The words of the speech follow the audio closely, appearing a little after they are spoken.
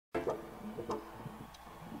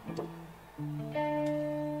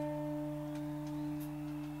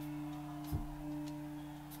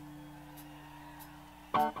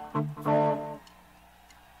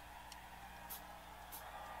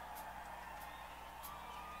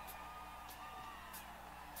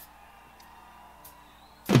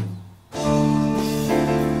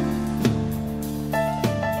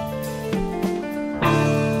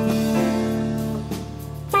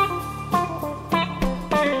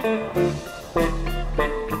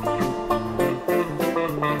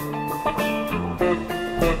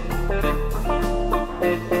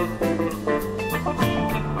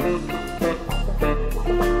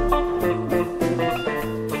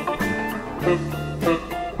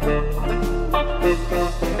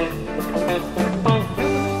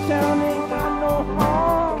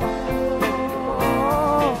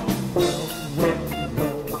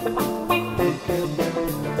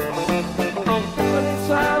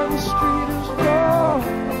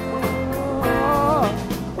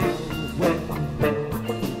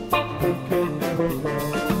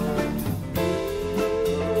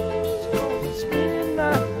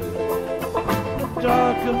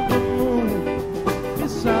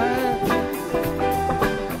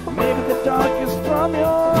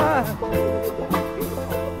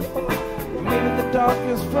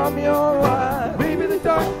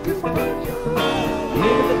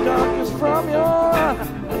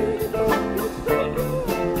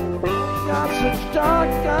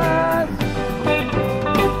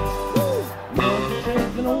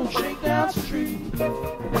Shakedown Street,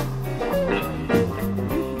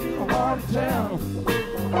 a hard town.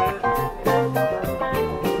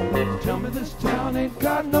 Tell me this town ain't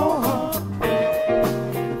got no heart.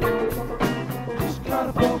 Just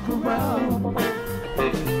gotta walk around.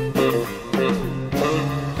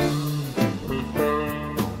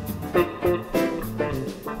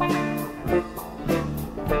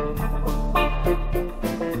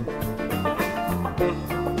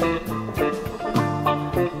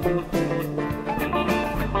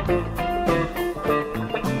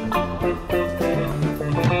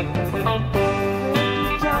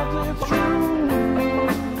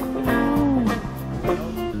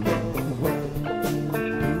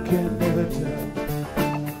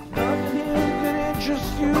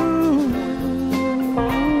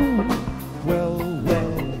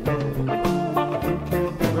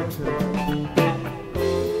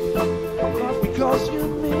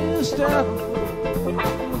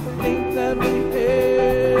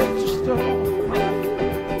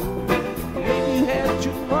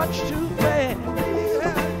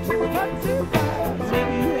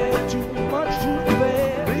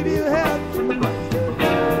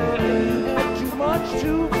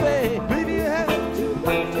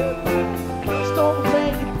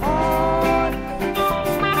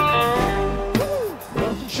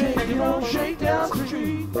 Shakedown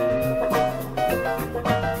Street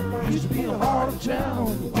used to be the heart of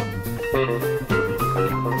town.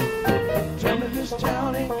 Tell me this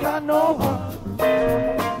town ain't got no heart.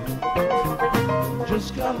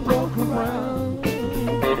 Just gotta walk around.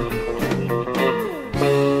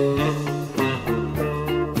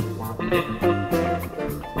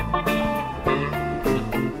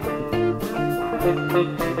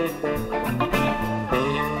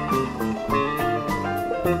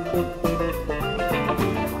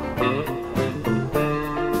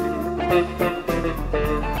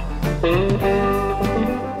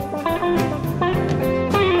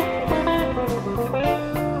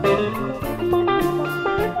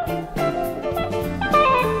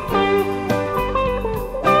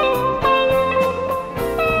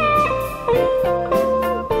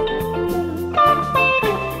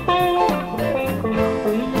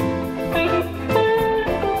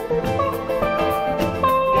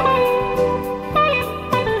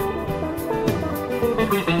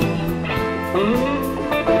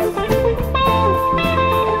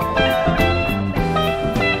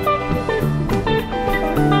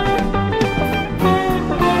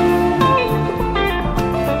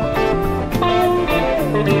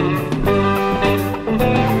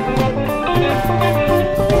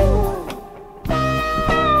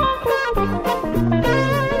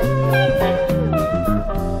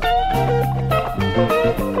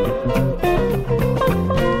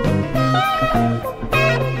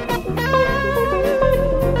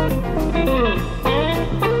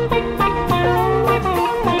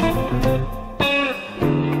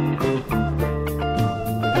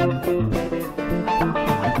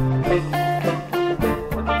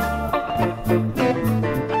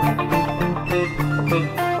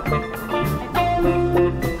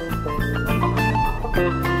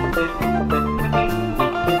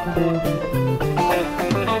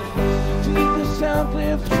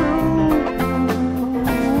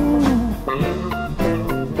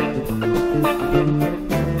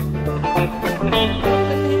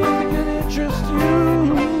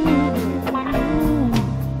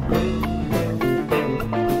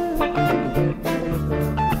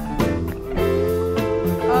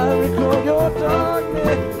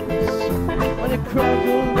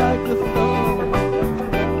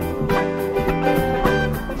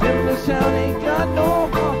 Sound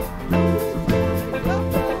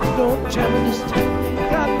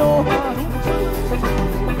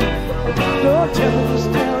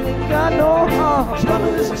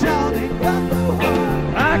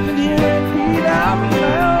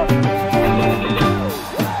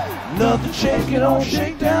shaking on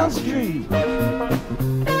Shakedown Street.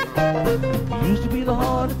 Used to be the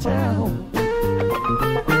heart of town.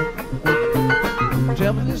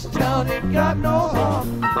 Tell me this town ain't got no heart.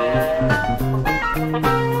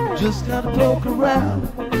 Just gotta poke around.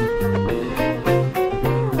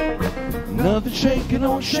 Nothing shaking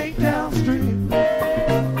on Shakedown Street.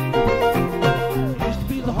 Used to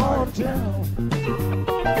be the heart of town.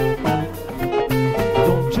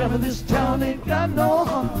 Don't tell me this town ain't got no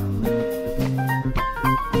heart.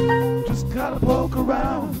 Just gotta poke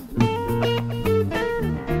around.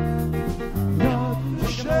 Nothing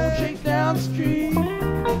shaking on Shakedown Street.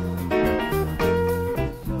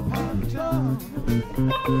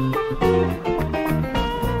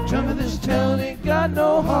 Tell me this town ain't got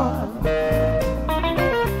no heart.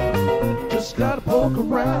 Just gotta poke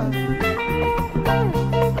around.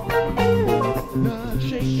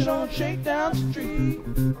 Shaking on Shakedown Street.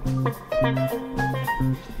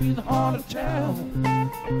 Be the heart of town.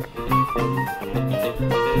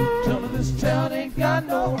 Tell me this town ain't got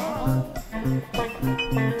no heart.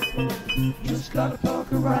 Just gotta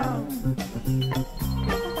poke around.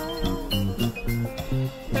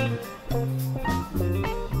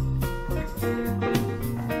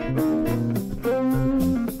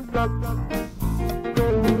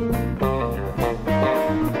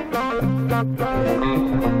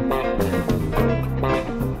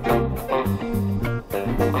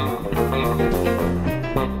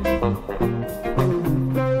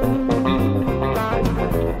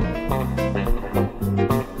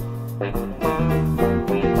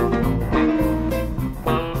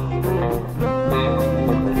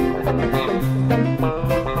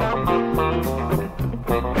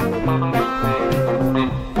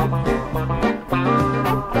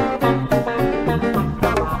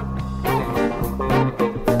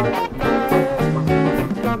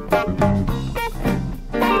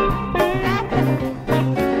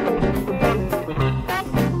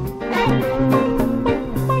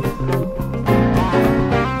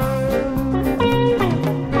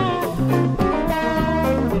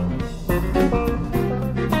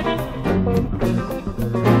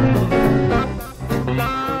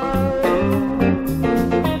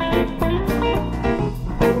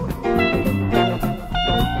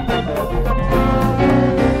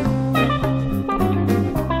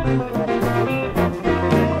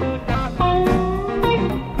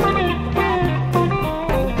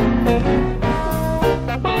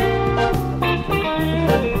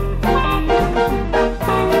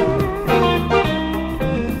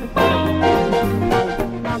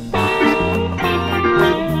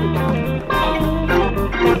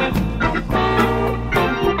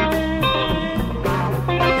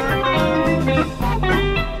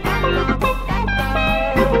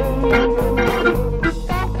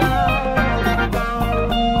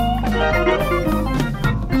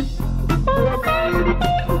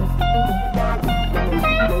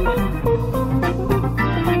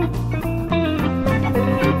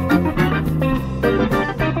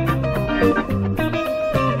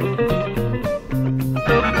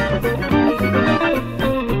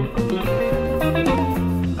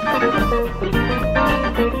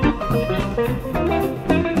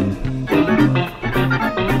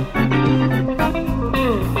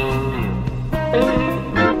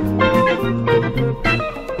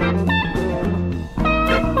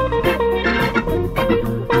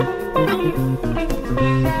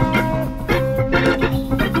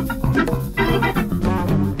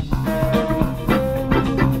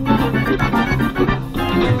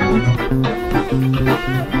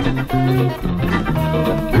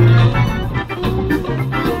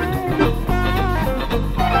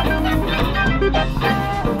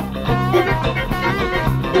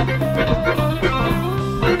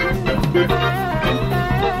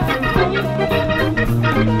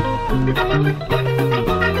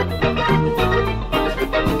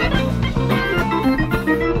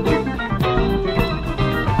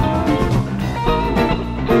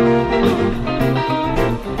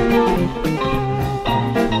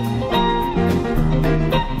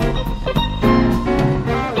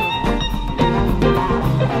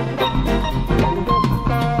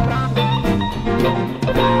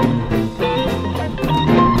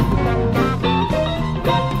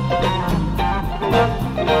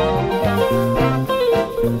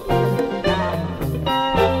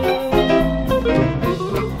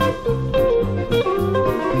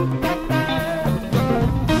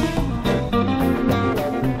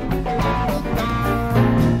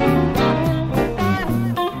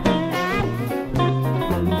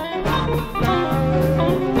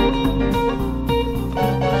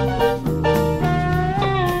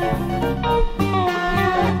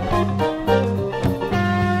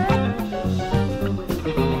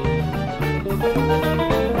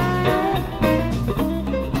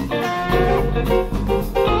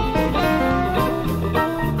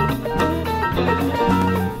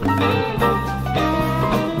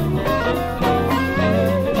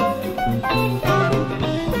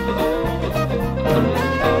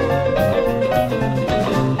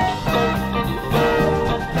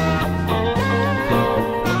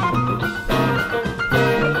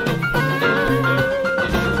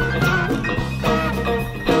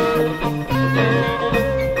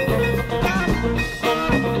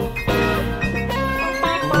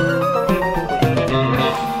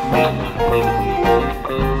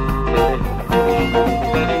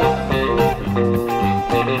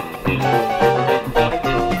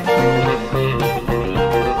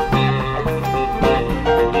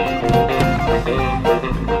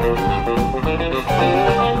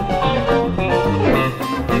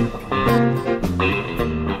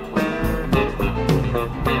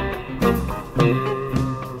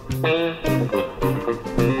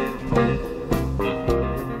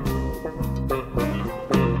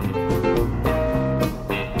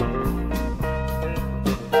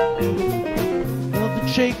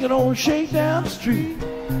 shaking on Shakedown Street.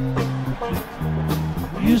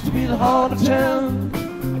 Used to be the heart of town.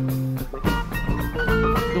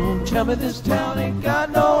 Don't tell me this town ain't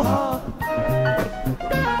got no heart.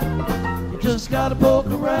 You just gotta poke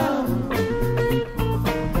around.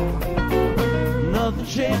 Nothing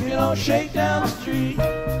shaking on Shakedown Street.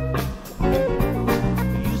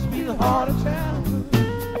 Used to be the heart of town.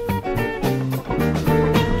 Don't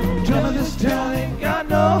tell me this town ain't got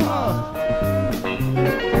no heart.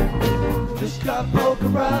 Just gotta poke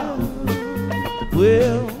around.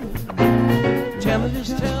 Well, tell me this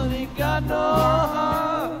town ain't got no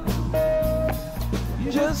heart.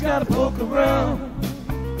 You just gotta poke around.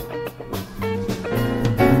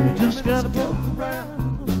 You just gotta poke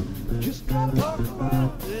around. Just gotta poke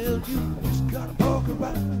around. Well, you just gotta poke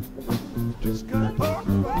around. Just gotta poke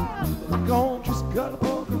around. Go on, just gotta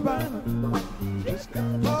poke around. Just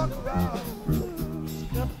gotta poke around.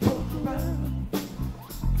 Just gotta poke around.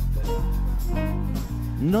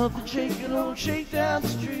 Nothing shaking on Shakedown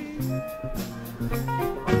Street.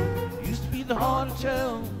 Used to be the heart of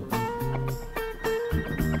town.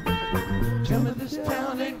 Tell me this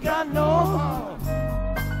town ain't got no heart.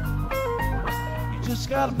 You just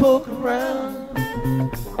gotta poke around.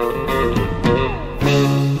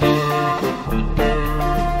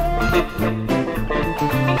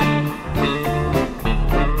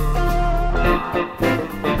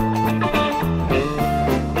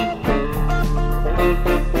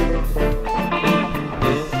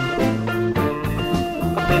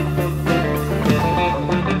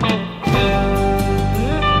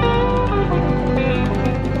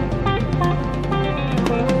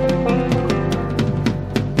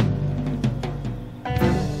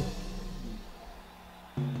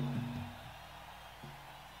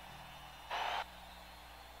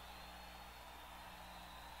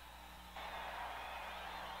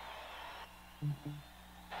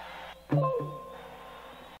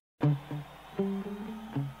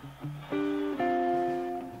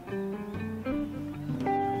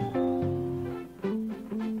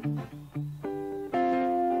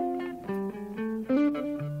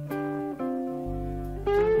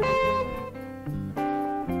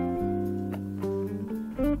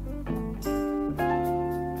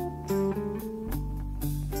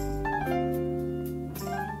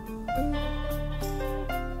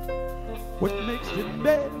 What makes the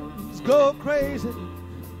men go crazy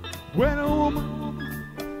when a woman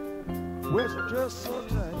wears her dress so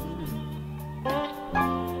tight?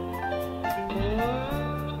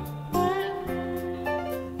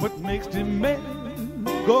 What makes the men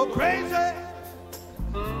go crazy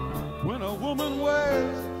when a woman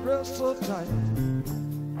wears her dress so tight?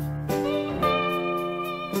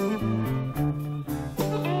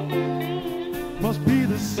 Must be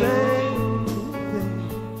the same.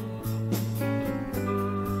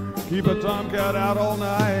 Keep a tomcat out all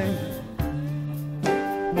night.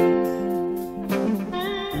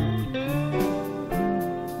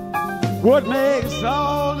 What makes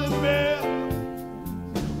all the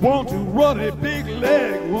men want to run a big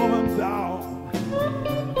leg woman down?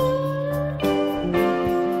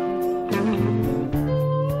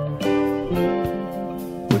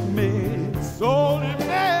 What makes all the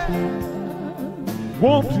men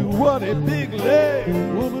want to run a big leg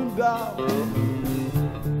woman down?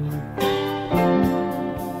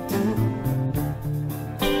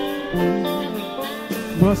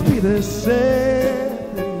 Must be the same.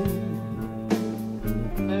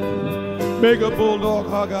 Make a bulldog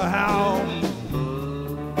hug a hound.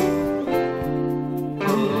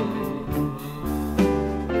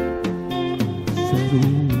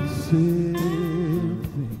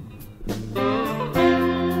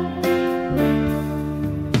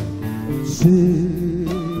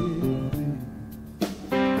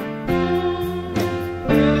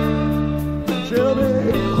 Tell me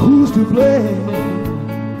who's to blame?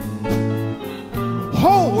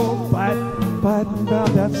 Oh, fighting about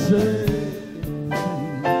that same.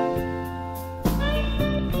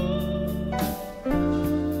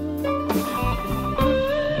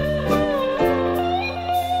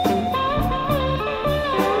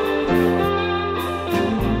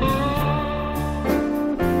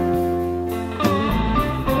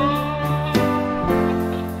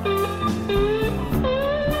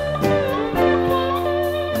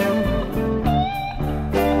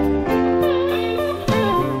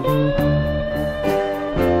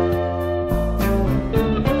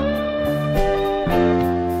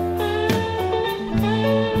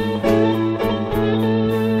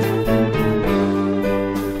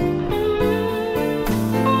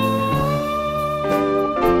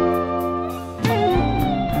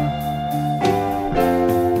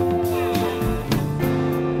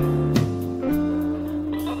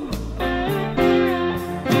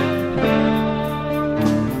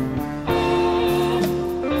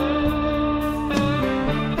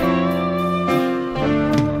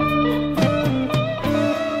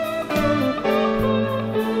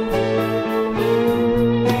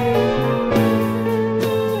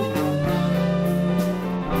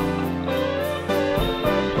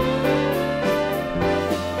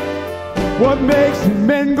 What makes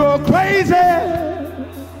men go crazy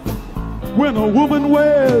when a woman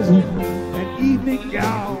wears an evening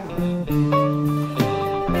gown?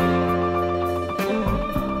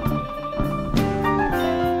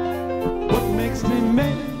 What makes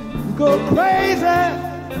men go crazy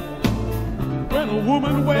when a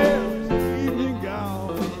woman wears an evening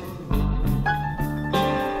gown?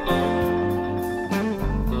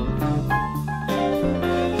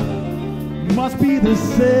 Must be the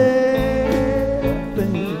same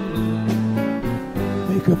thing.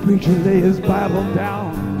 Make a preacher lay his Bible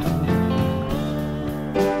down.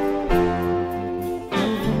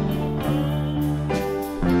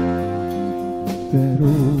 That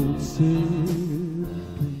old same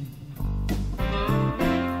thing.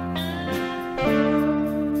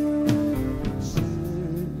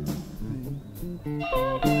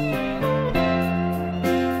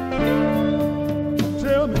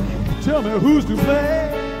 Tell me who's to blame?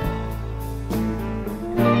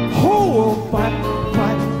 Oh,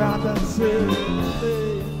 fighting about that same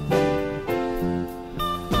thing.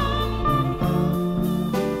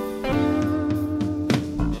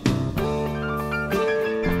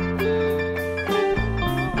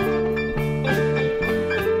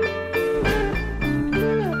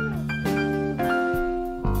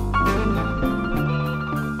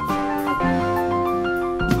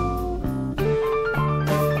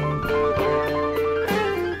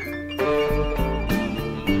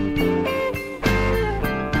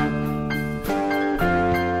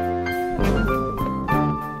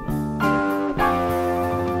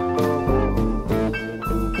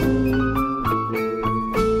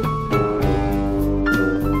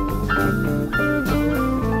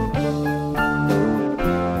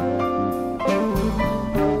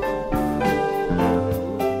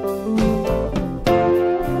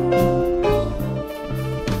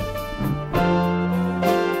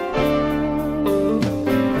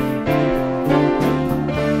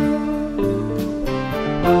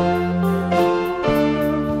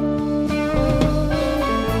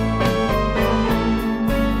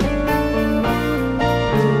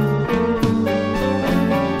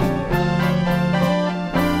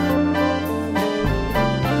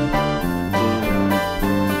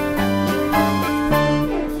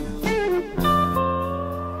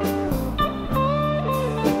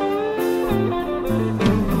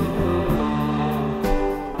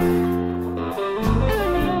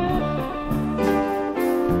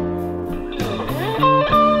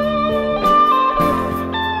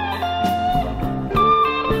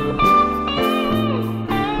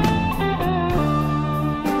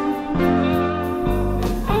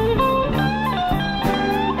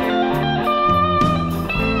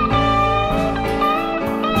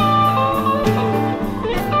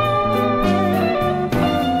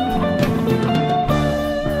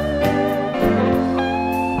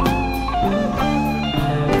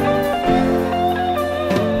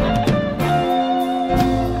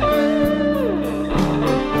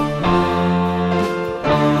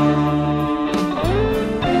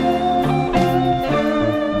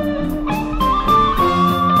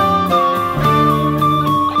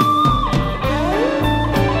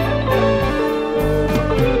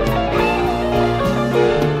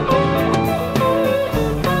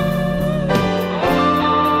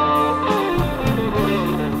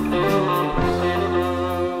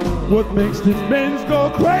 What makes the men go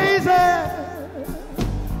crazy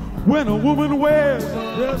when a woman wears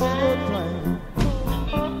a dress so tight?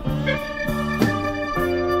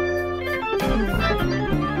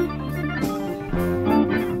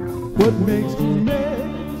 What makes the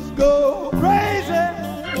men go crazy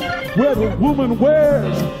when a woman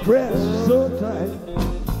wears a dress so tight?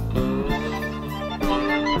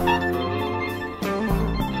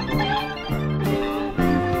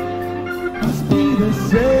 Must be the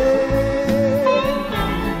same.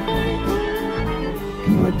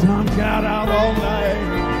 Tongue got out all night.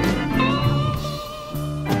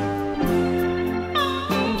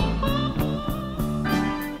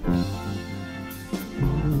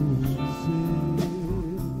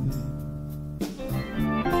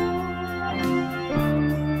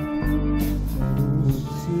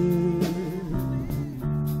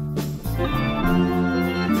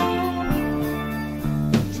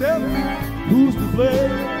 Tell me who's to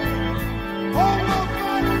blame?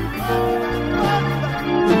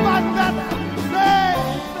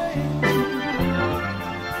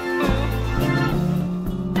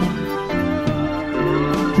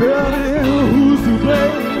 Tell me who's to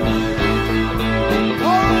blame.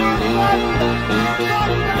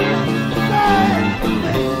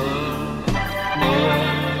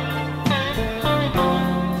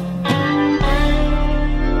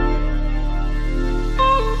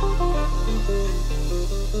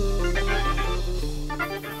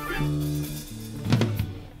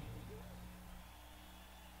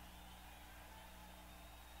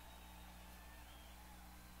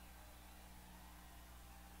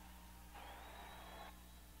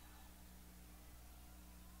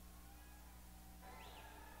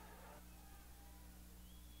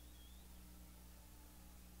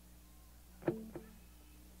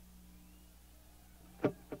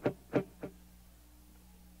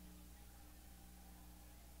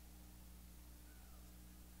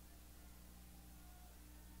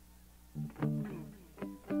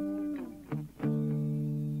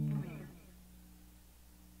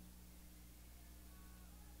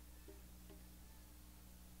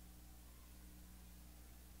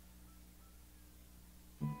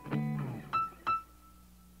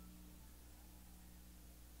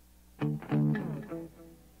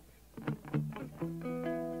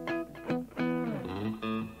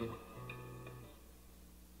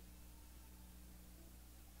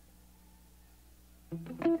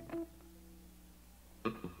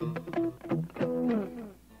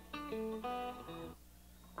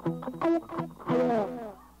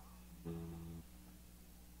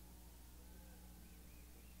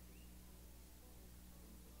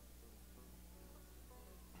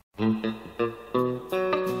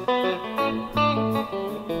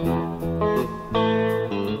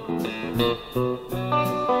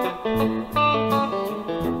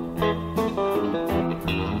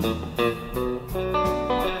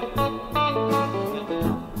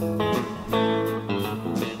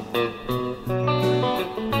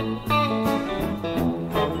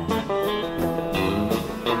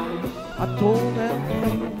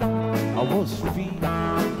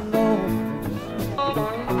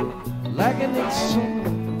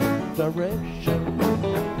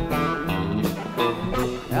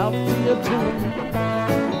 Althea told me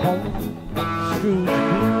home through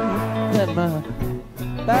that my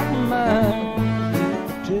back my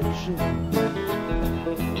protection.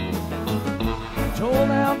 Told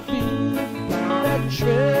Althea that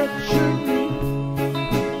treachery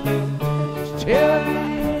was tearing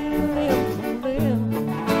me limb from limb.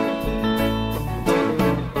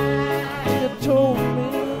 He told me,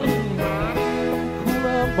 cool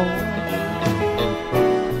up, boy,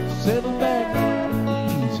 settle back.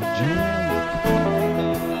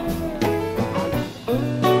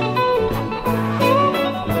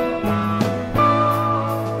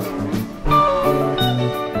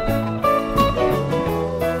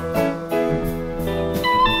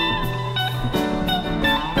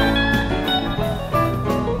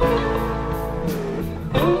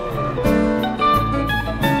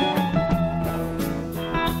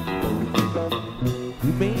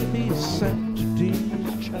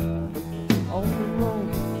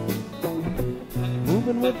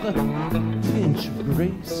 With a pinch of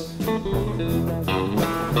grace,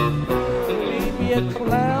 maybe a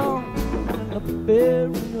clown and a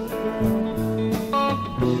burial ground,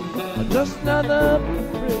 just another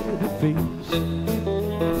pretty face.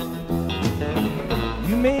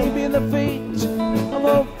 You may be the fate of a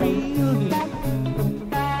feeling,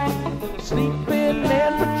 sleeping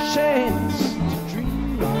and a chance to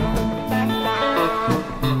dream,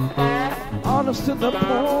 honest to the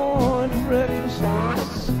point, recklessness,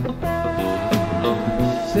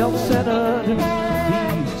 self-centered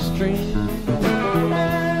and extreme.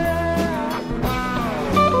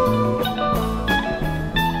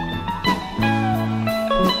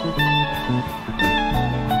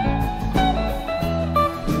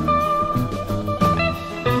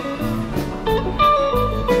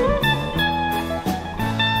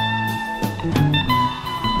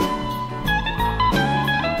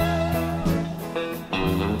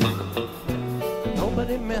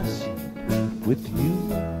 Nobody messing with you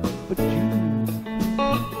but you.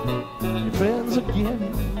 Your friends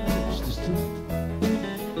against us too.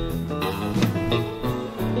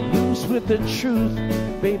 Loose with the truth,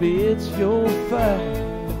 baby, it's your fight.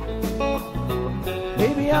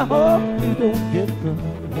 Baby, I hope you don't get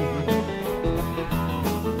burned.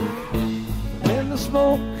 When the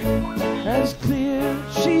smoke has cleared,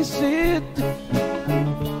 she said,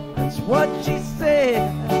 that's what she said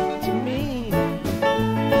to me.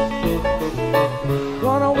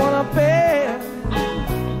 Gonna wanna bear,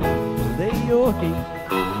 lay your hate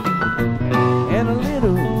and a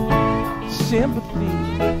little sympathy.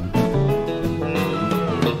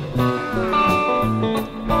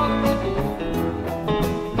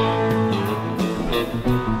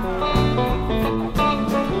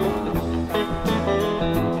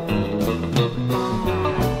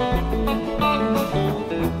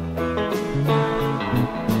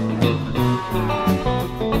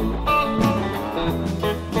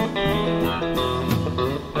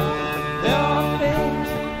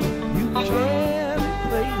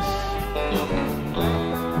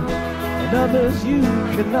 Others you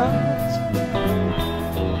cannot.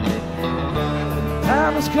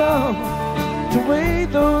 Time has come to weigh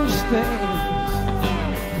those things.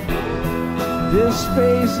 This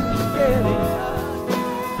space is getting hot.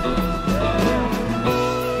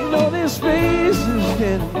 You know this space is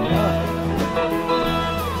getting hot.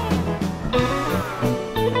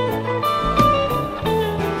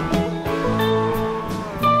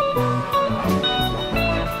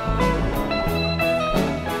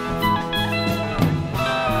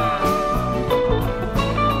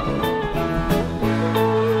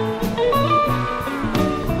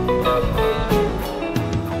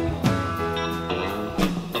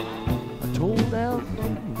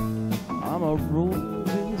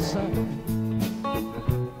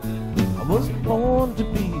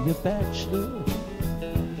 Bachelor.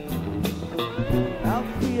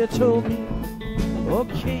 Althea told me,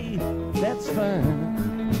 okay, that's fine.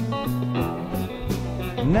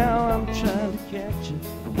 Now I'm trying to catch you.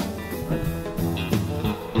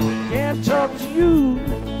 Can't talk to you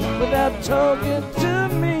without talking to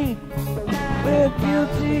me. We're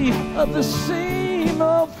guilty of the same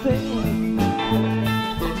old thing.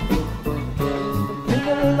 Thinking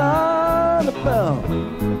a lot about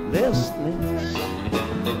this things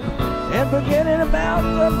and forgetting about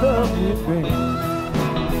the love you bring.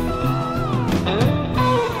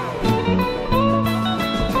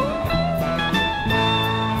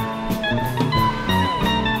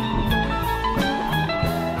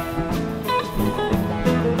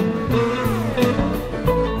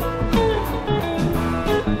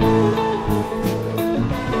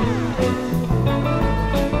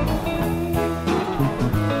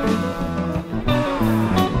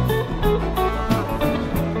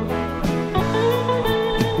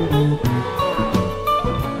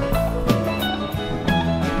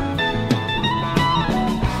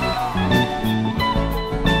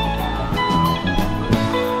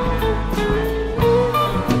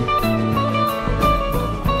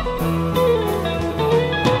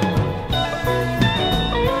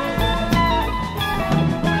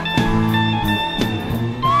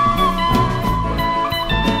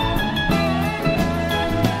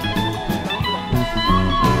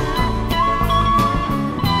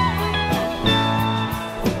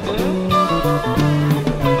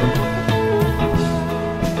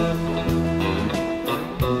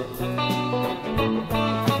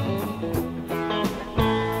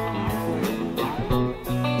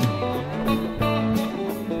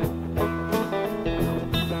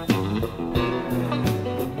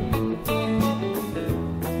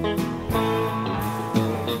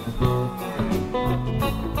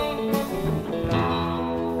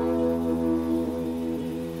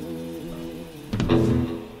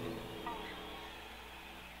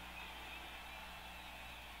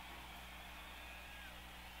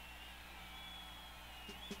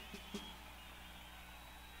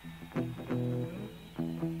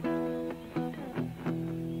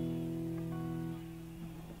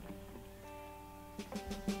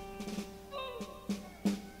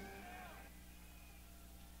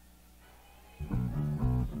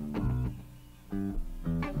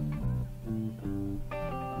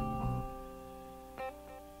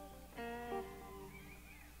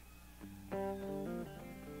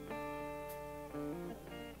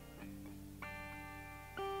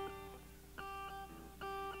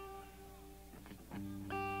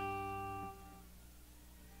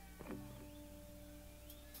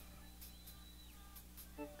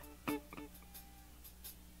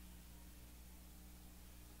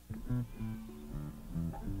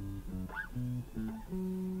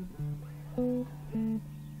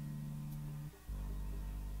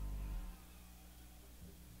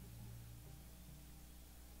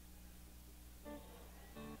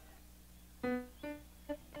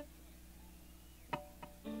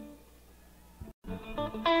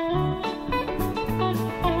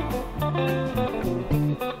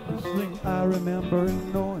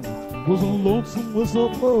 Was a lonesome whistle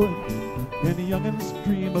blowing and a youngin's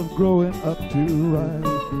dream of growing up to ride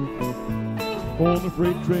on the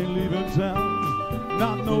freight train leaving town,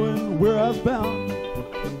 not knowing where I was bound.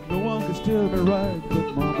 No one could steer me right,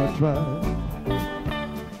 but Mama tried.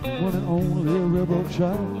 One and only rebel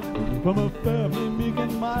child from a family meek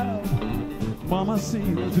and mild, Mama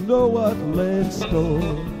seemed to know what lay in store.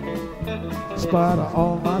 In spite of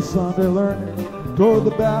all my Sunday learning, toward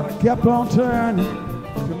the battle kept on turning.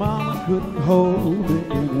 Mama couldn't hold me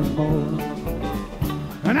anymore.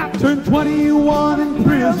 And I turned 21 in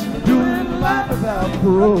prison, doing life without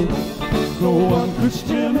parole. No one could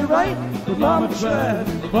steer me right, but Mama tried,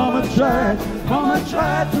 Mama tried, Mama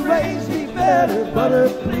tried to raise me better, but her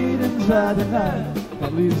pleadings I denied.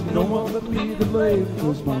 At least no one but me to blame,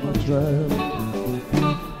 'cause Mama tried.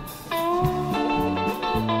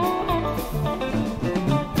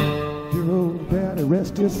 Dear old daddy,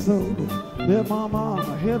 rest his soul, let my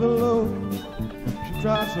mama heavy load. She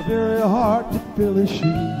tried so very hard to fill his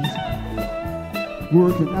shoes,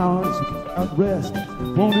 working hours without rest,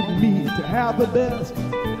 wanted me to have the best.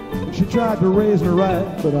 She tried to raise me right,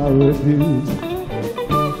 but I refused.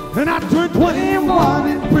 And I turned 21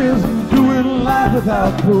 in prison, doing life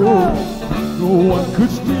without parole. No one could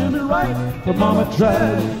steer me right, but Mama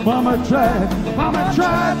tried, Mama tried, Mama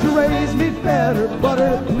tried to raise me better, but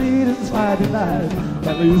her pleadings I denied.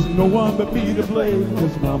 At least no one but me to blame,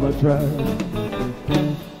 'cause Mama tried.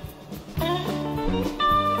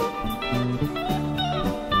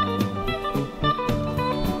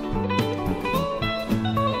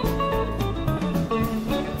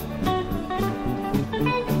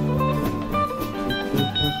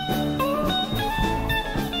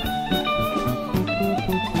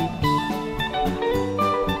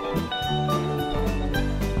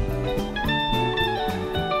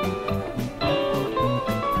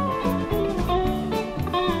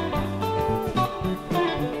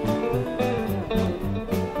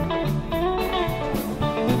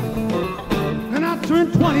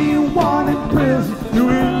 prison,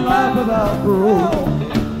 doing life without parole.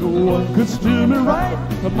 No one could steer me right,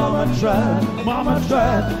 but Mama tried, Mama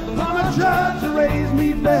tried. Mama tried to raise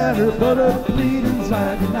me better, but her bleed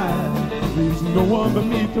inside tonight. There's no one but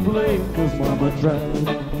me to blame, 'cause Mama tried.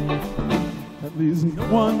 At least no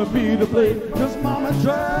one but me to blame, 'cause Mama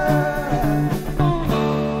tried.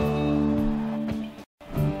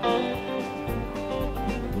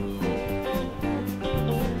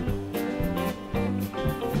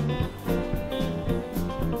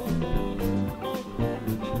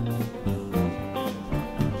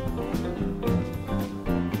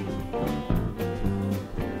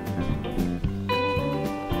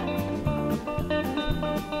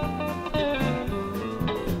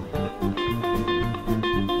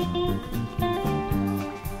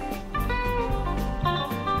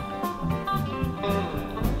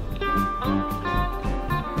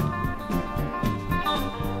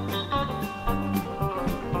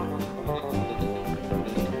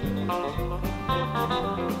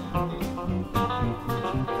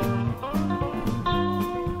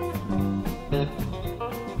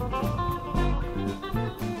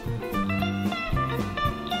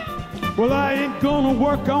 Well, I ain't gonna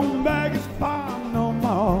work on Maggie's farm no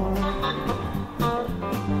more.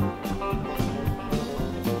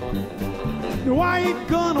 No, I ain't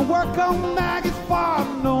gonna work on Maggie's farm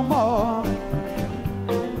no more.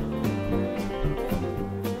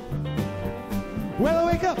 Well, I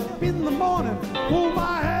wake up in the morning, pull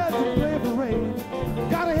my hair to play parade.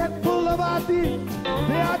 Got a head full of ideas,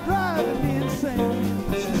 they are driving me insane.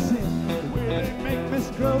 She said, the way they make me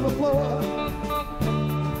scrub the floor.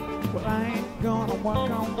 Well, I ain't gonna walk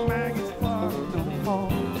on Maggie's farm no more.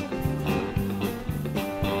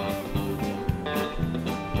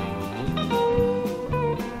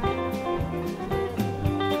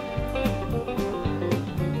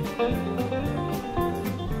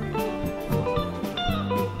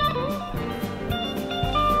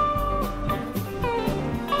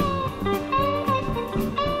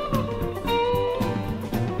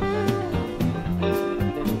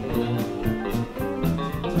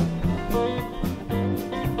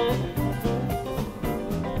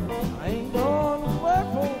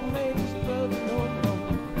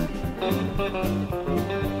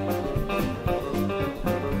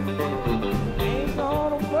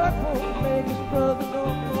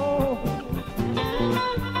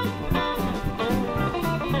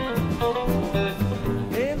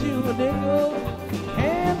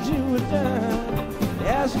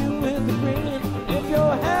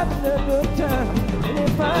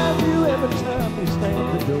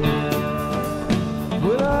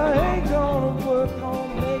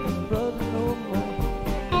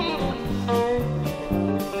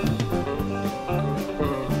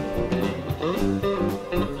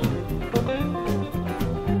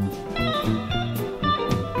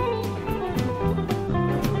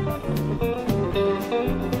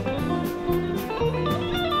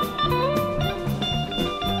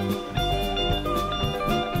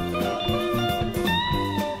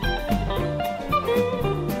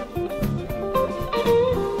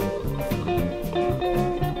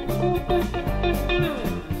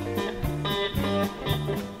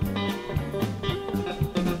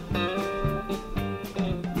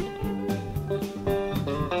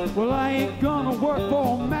 Well, I ain't gonna work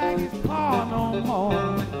for Maggie's pa no more.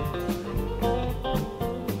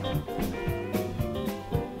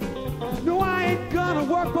 No, I ain't gonna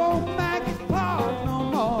work for Maggie's pa no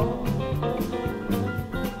more.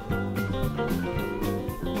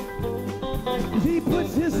 'Cause he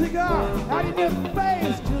puts his cigar out in your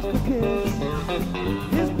face just a kiss.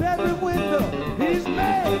 His bedroom window, he's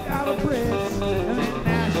made out of bricks. And that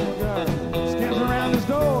national guard stands around his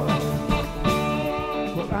door.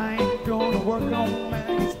 But I ain't gonna work on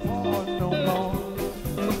Maggie's paw no more.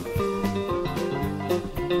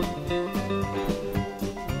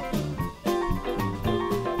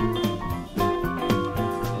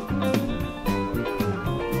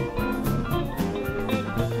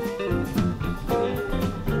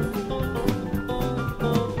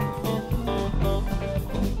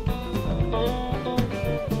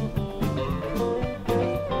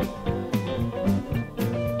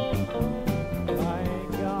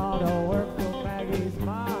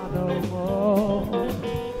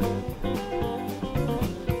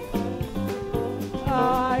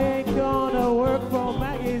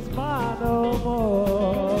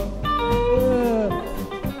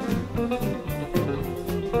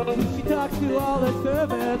 To all the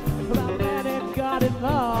servants, but man ain't got it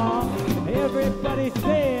long. Everybody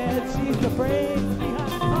said she's the brains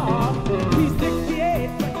behind the car. She's 68,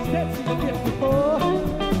 but she said she's 54.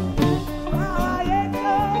 I ain't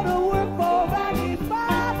gonna work for that.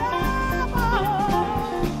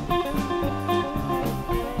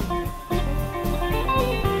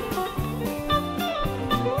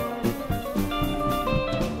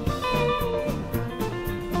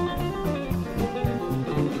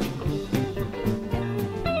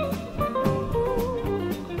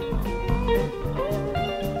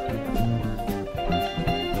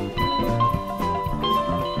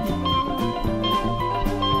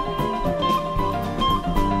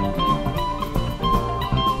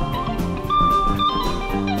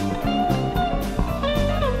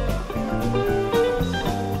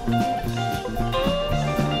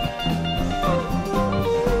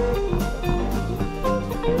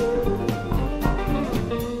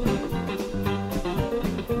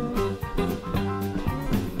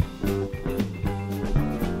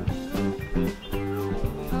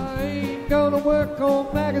 work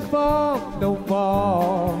on Maggie's farm no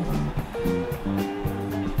more.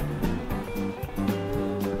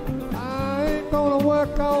 I ain't gonna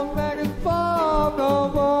work on Maggie's farm no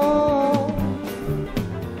more.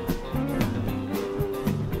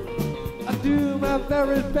 I do my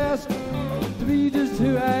very best to be just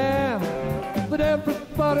who I am, but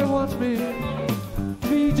everybody wants me to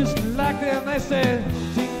be just like them. They say,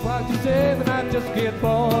 see what you say, but I just get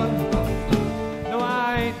bored. No,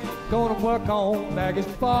 I ain't gonna work on Maggie's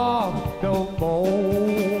farm no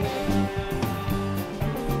more.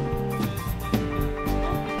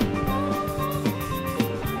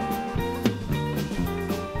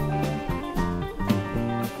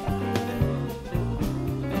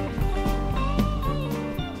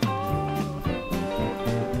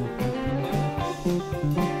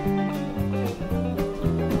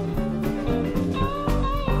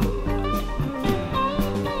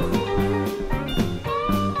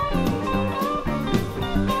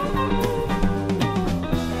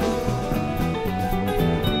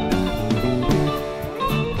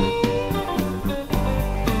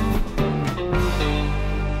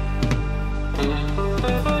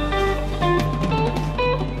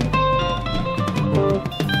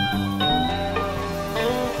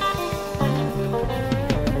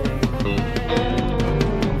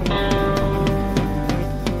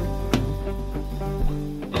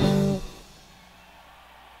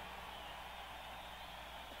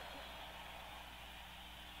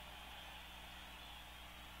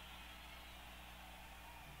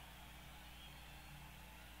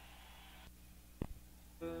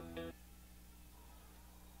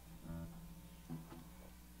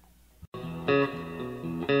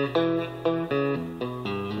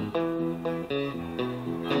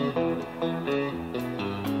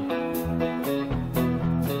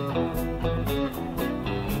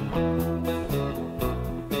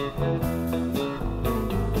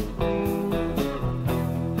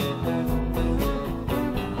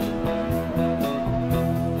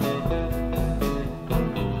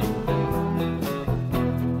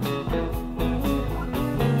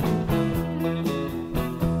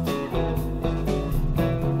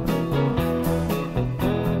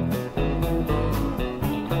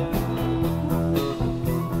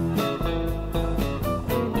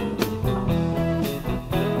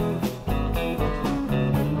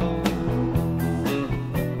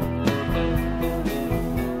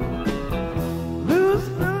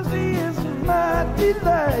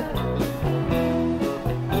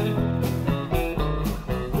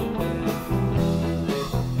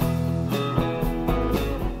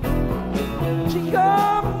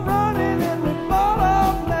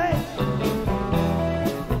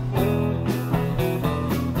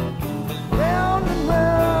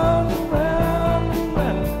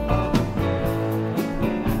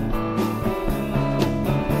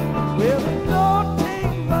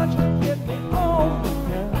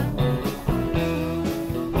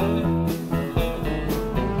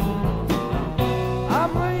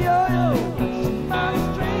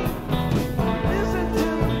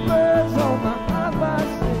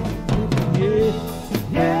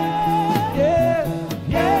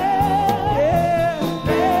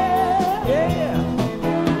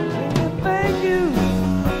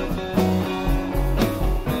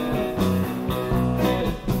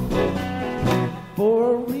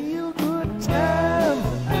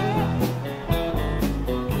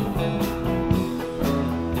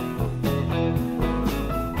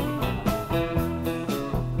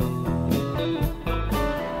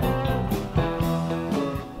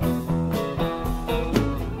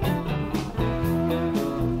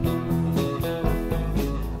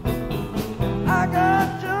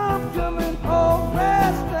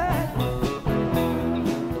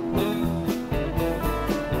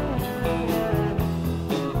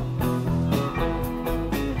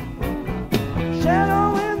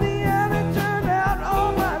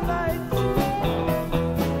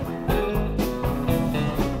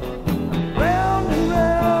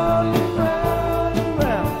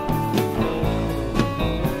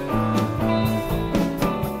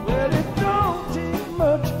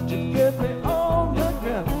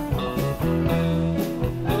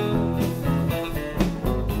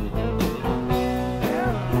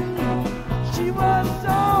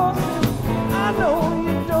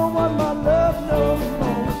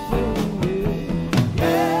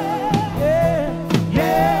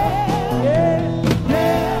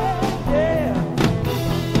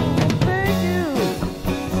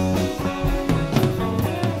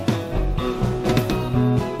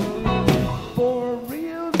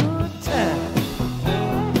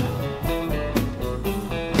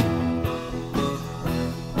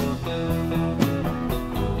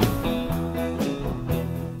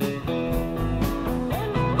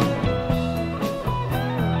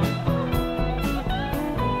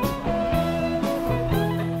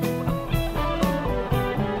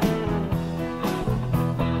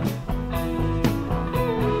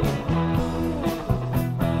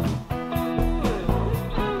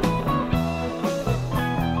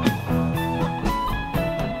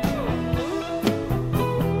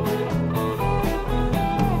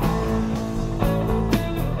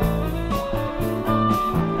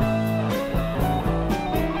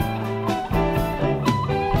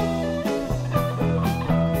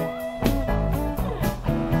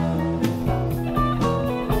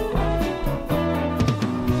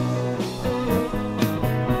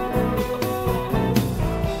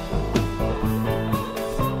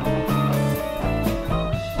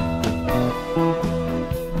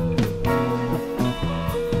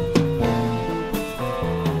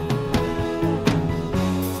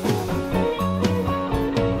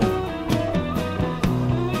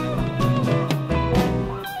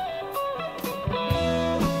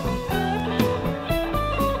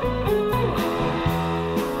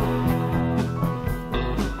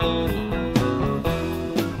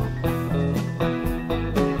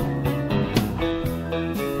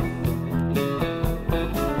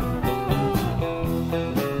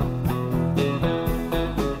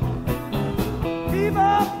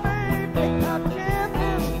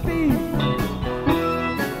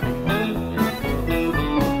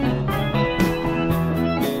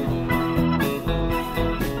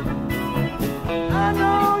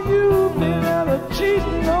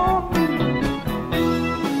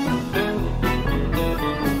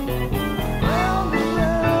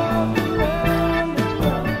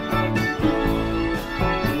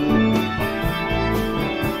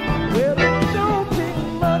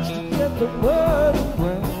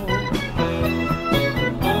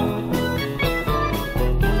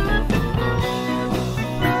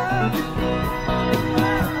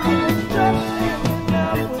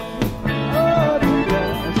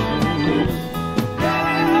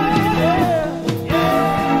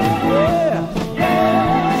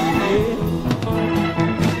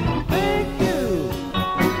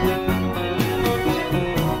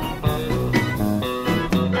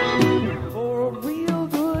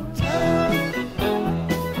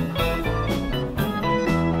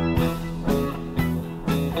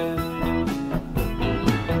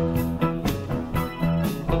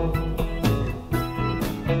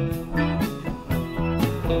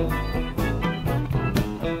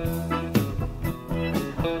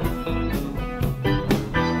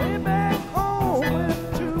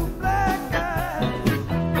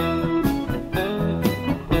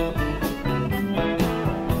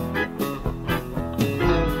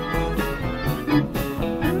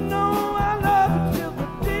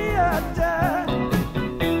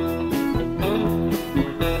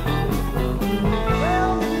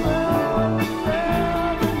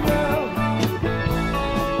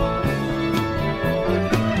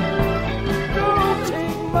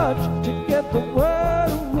 to get the word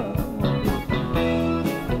around.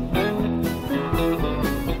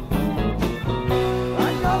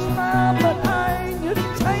 I your smile, but I ain't your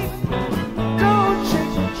type. Don't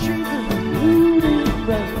change your treatment, really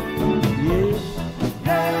right.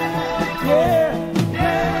 Yeah,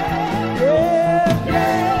 yeah, yeah, yeah,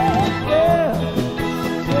 yeah,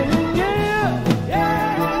 yeah, yeah,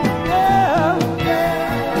 yeah, yeah,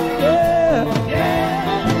 yeah,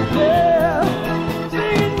 yeah.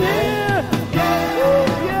 Sing yeah, yeah, yeah,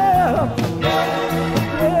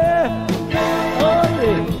 yeah, oh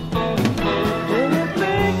yeah.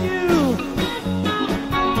 Thank you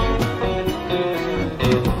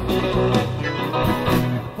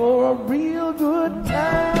for a real good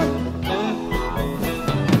time.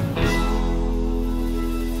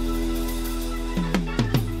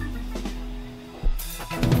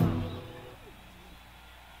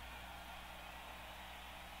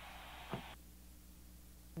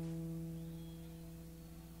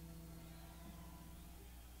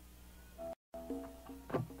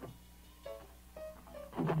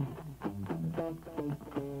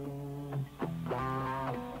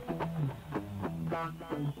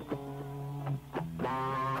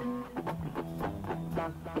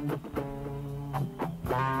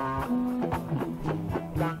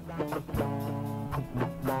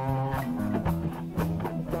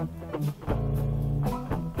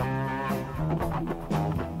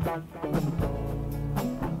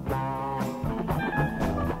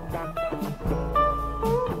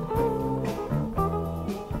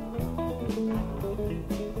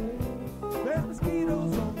 There's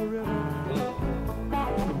mosquitoes on the river,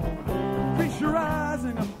 fish are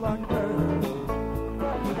rising up like birds.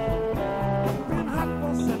 Been hot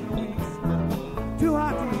for 7 weeks, too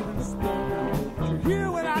hot to even speak. Did you hear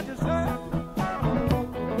what I just heard?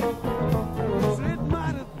 So it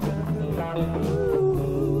might have been a little,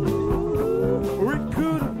 or it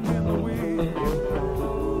could have been the wind.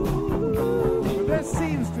 But there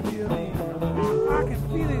seems to be a leak. I can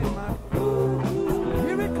feel it in my feet.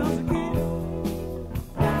 Here it comes again.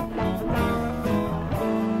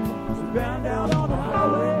 Bound out on the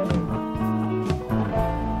highway,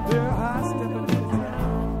 they're high stepping into town.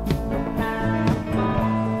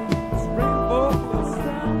 It's rainbow full of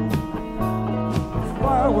sound, it's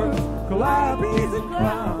fireworks, calliopes and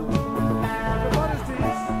clowns. What is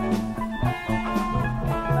this?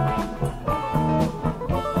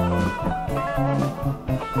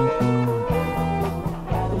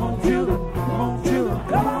 Come on, children,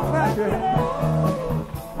 come on, clap your hands.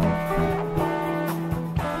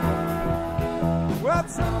 Well, the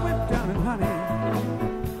sun went down and honey,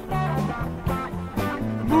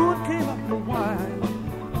 the moon came up to wine.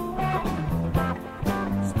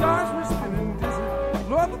 Stars were spinning dizzy,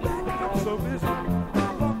 Lord, the back up so busy. I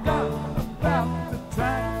forgot about the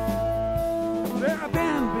time. There have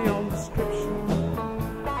been beyond description,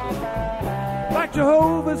 like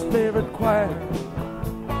Jehovah's favorite choir.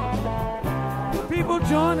 People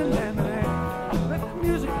joining hand in hand, let the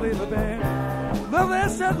music play the band. Love, they're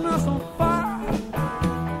setting us on fire.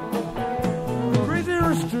 Crazy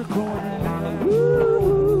rooster crowing,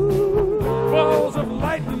 balls of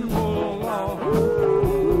lightning roll along.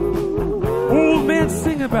 Old men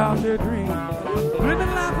sing about their dreams,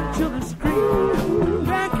 women laugh and children scream.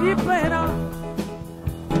 Band keep playing on.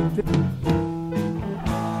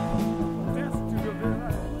 Dance to the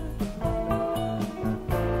daylight.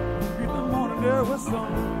 In the morning there was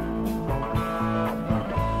sun.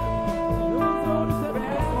 Those old 7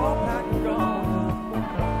 years all packed and gone.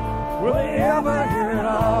 Will they ever hear it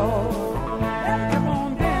all? Keep on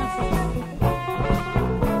dancing.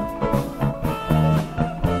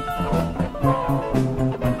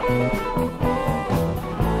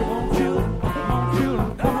 Come on, children,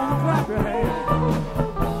 come on, clap your hands.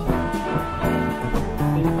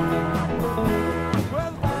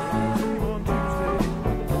 Well, the came on Tuesday.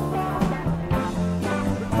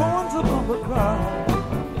 The horns of bumper crowd.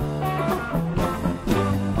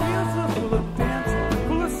 Fields are full of dancing,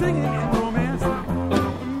 full of singing and romance.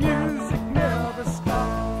 The music never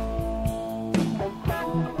stops.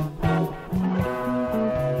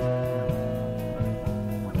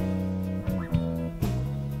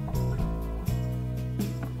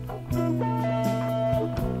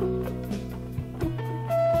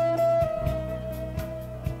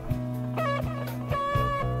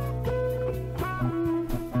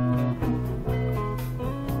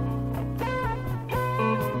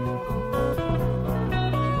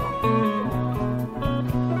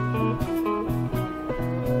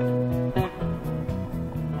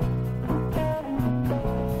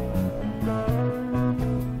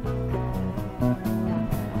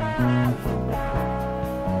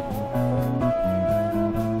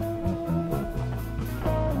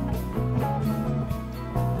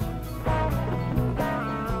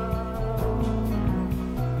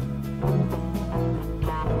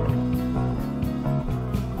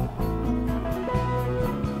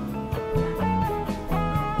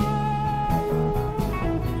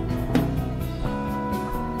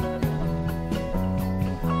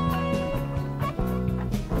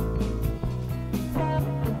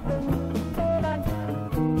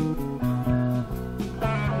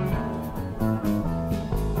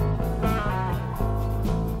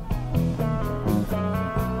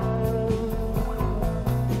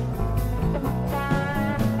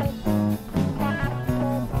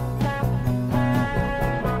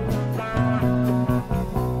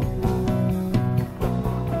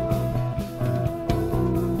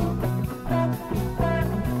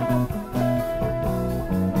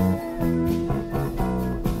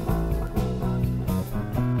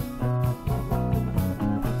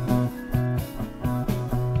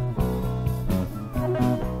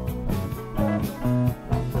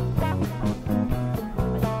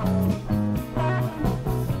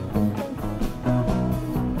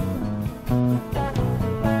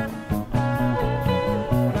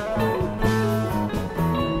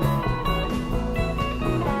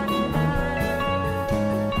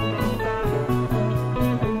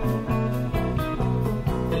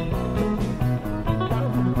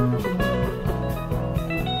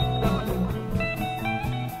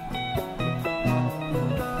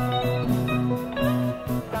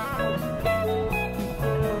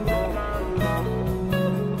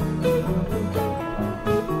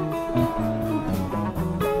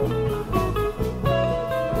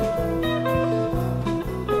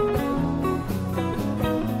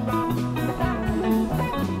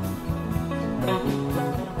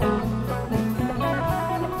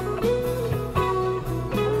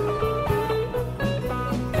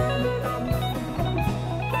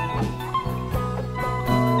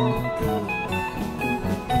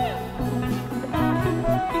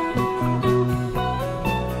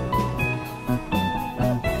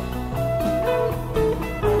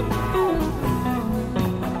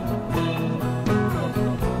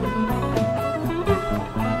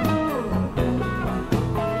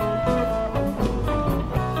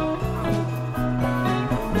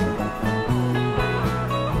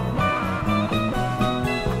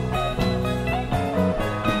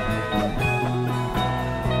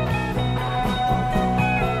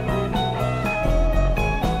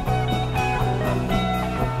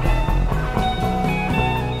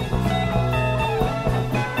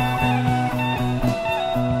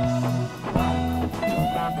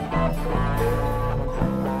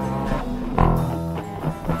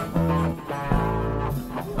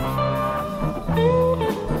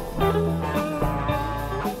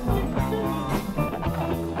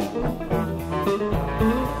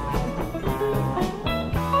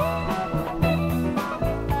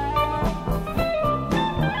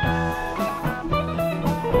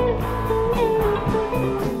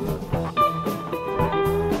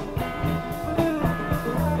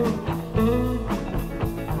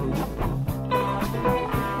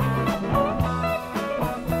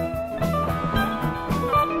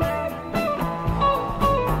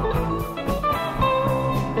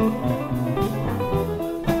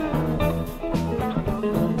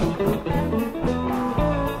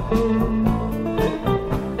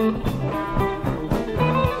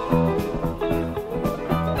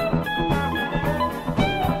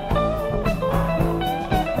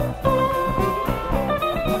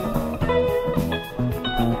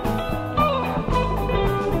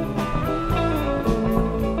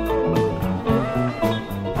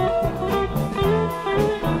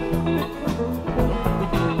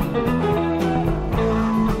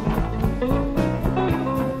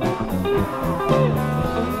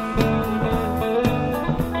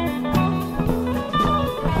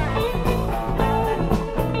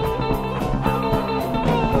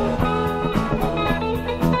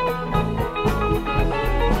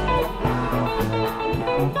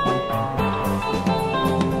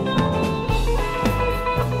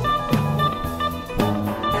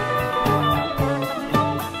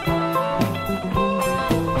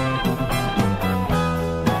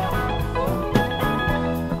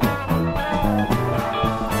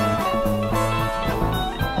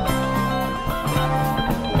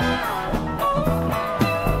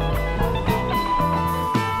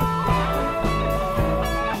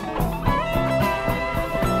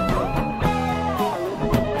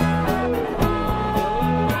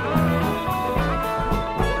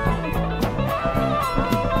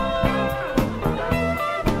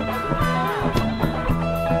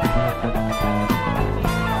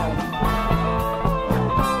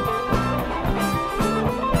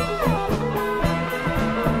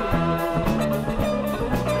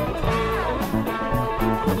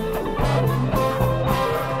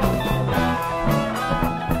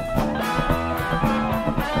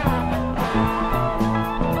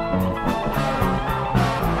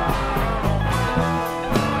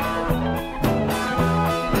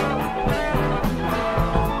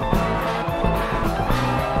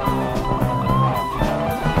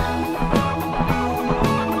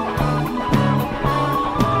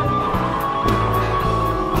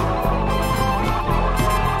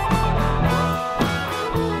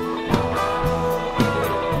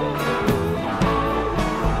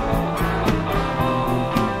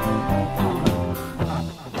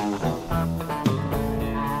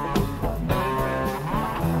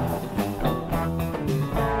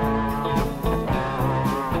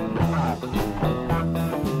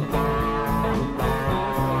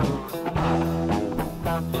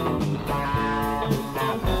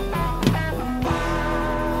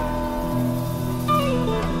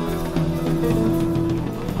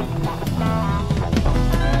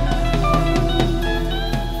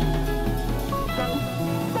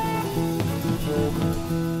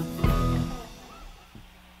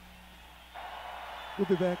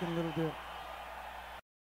 be back in a little bit.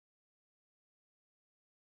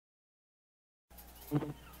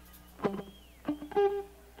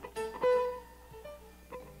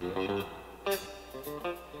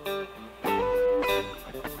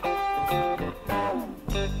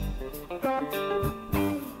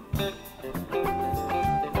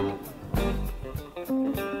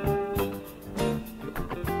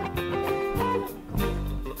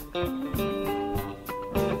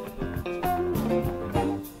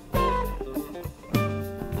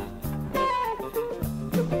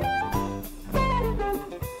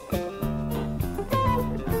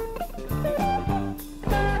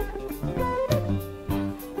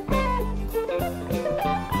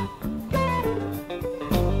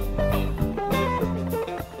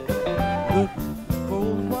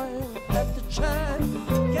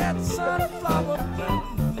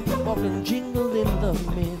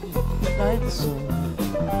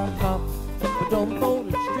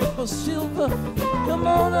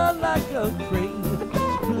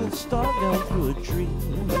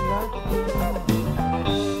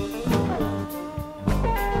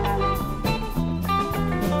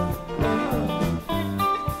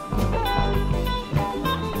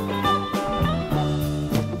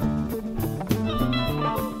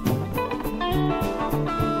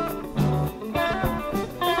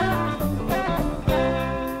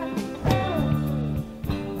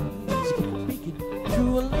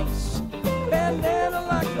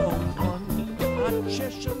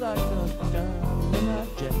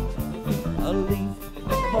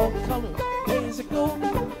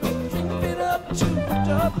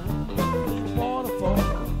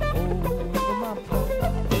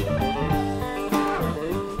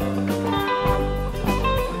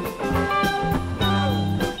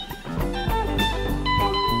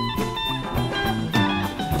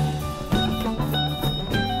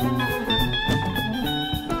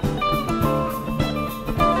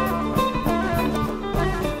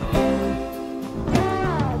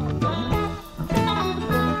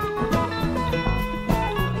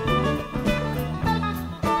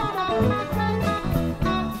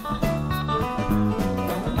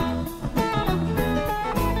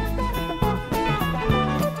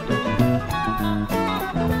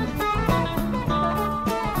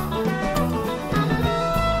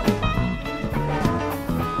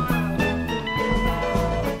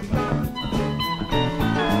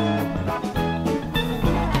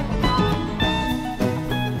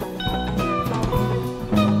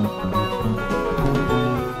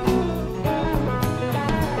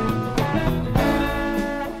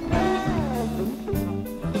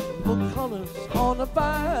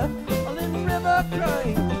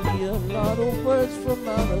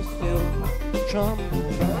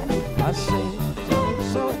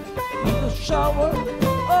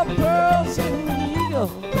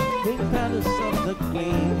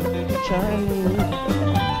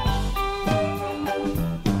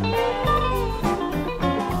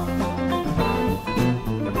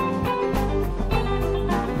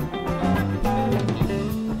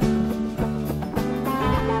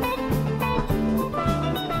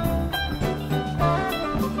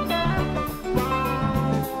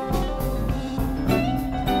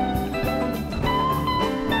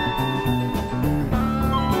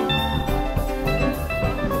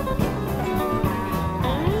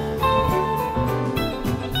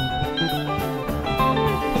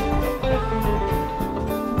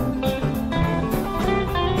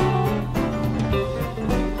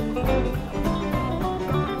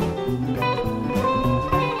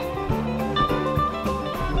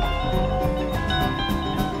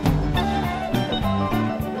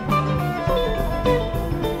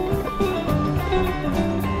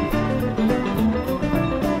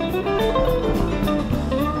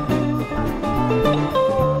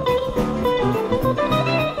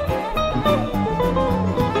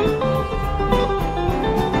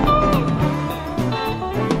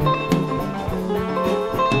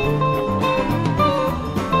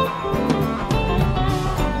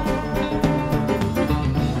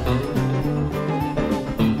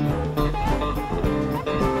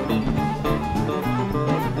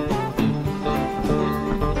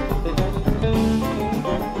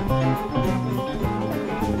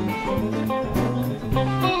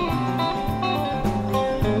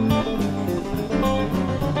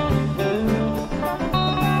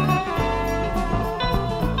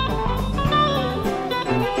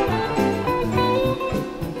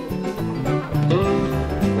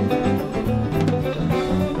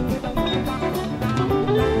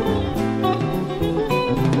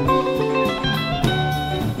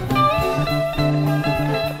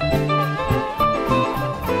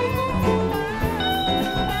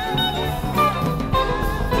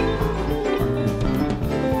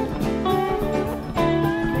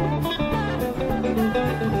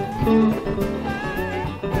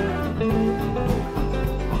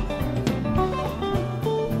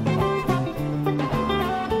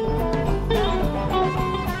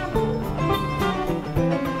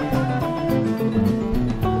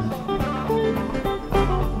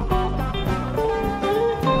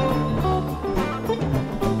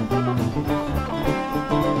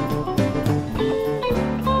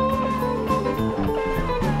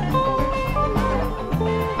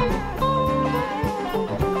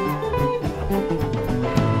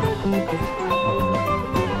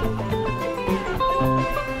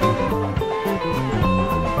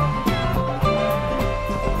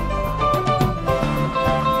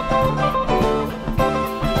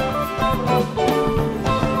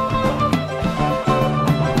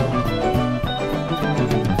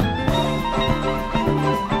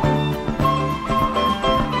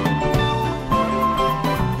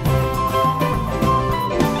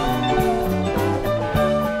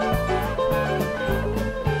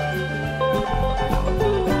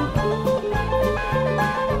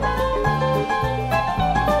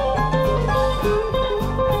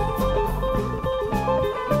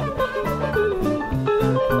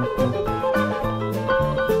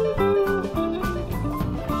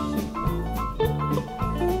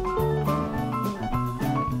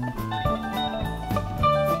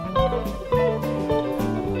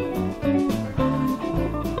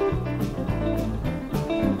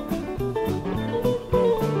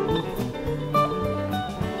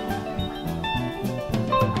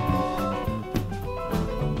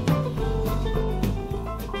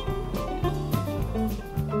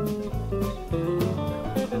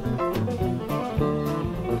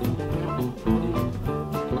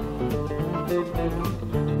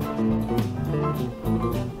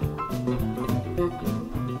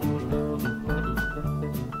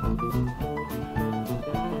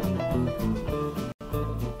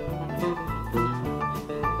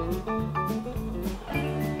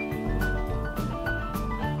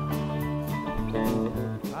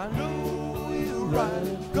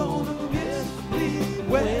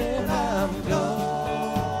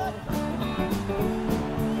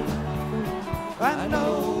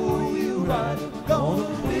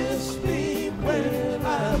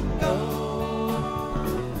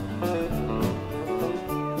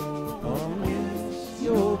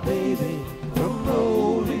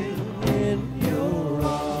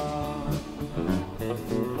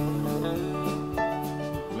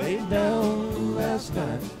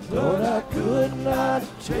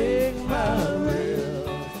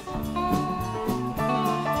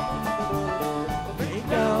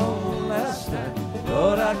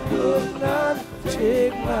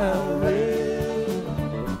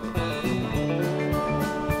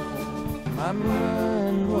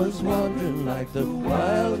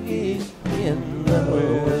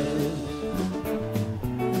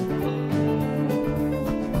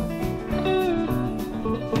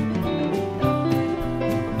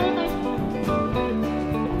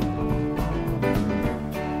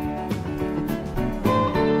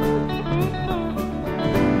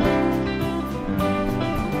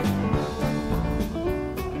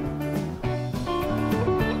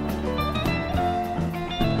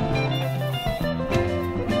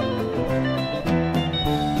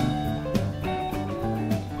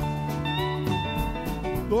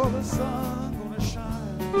 Though the sun gonna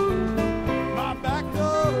shine my back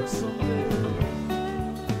door someday.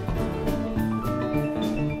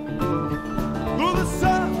 Though the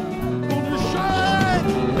sun gonna shine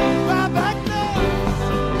my back door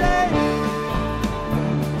someday.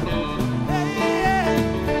 Hey, yeah.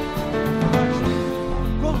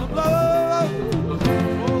 Gonna blow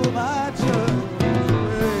all my troubles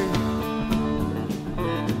away.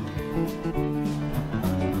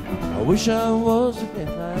 I wish I was a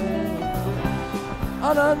headlight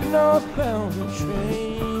on a northbound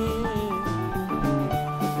train.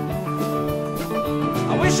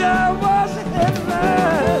 I wish I was a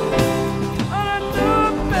headlight on a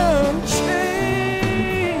northbound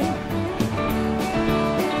train.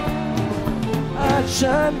 I'd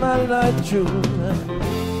shine my light through the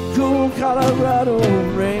cool Colorado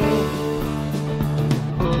rain.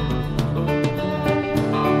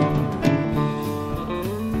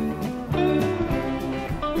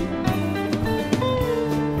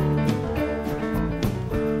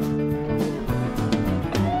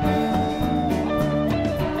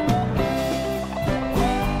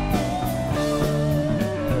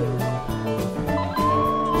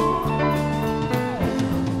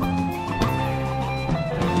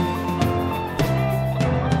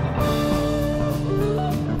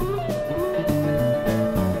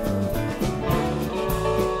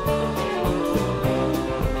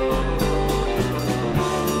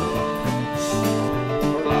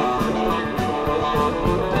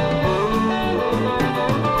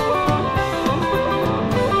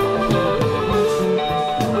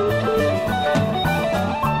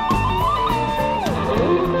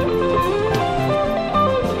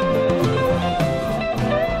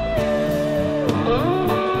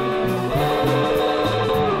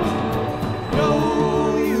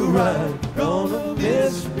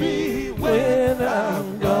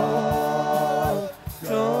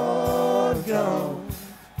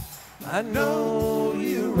 I know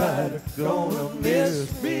you're right, gonna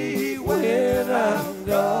miss me when I'm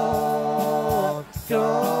gone,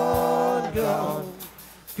 gone, gone.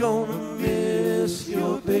 Gonna miss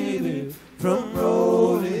your baby from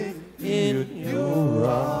rolling in your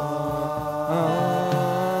arms.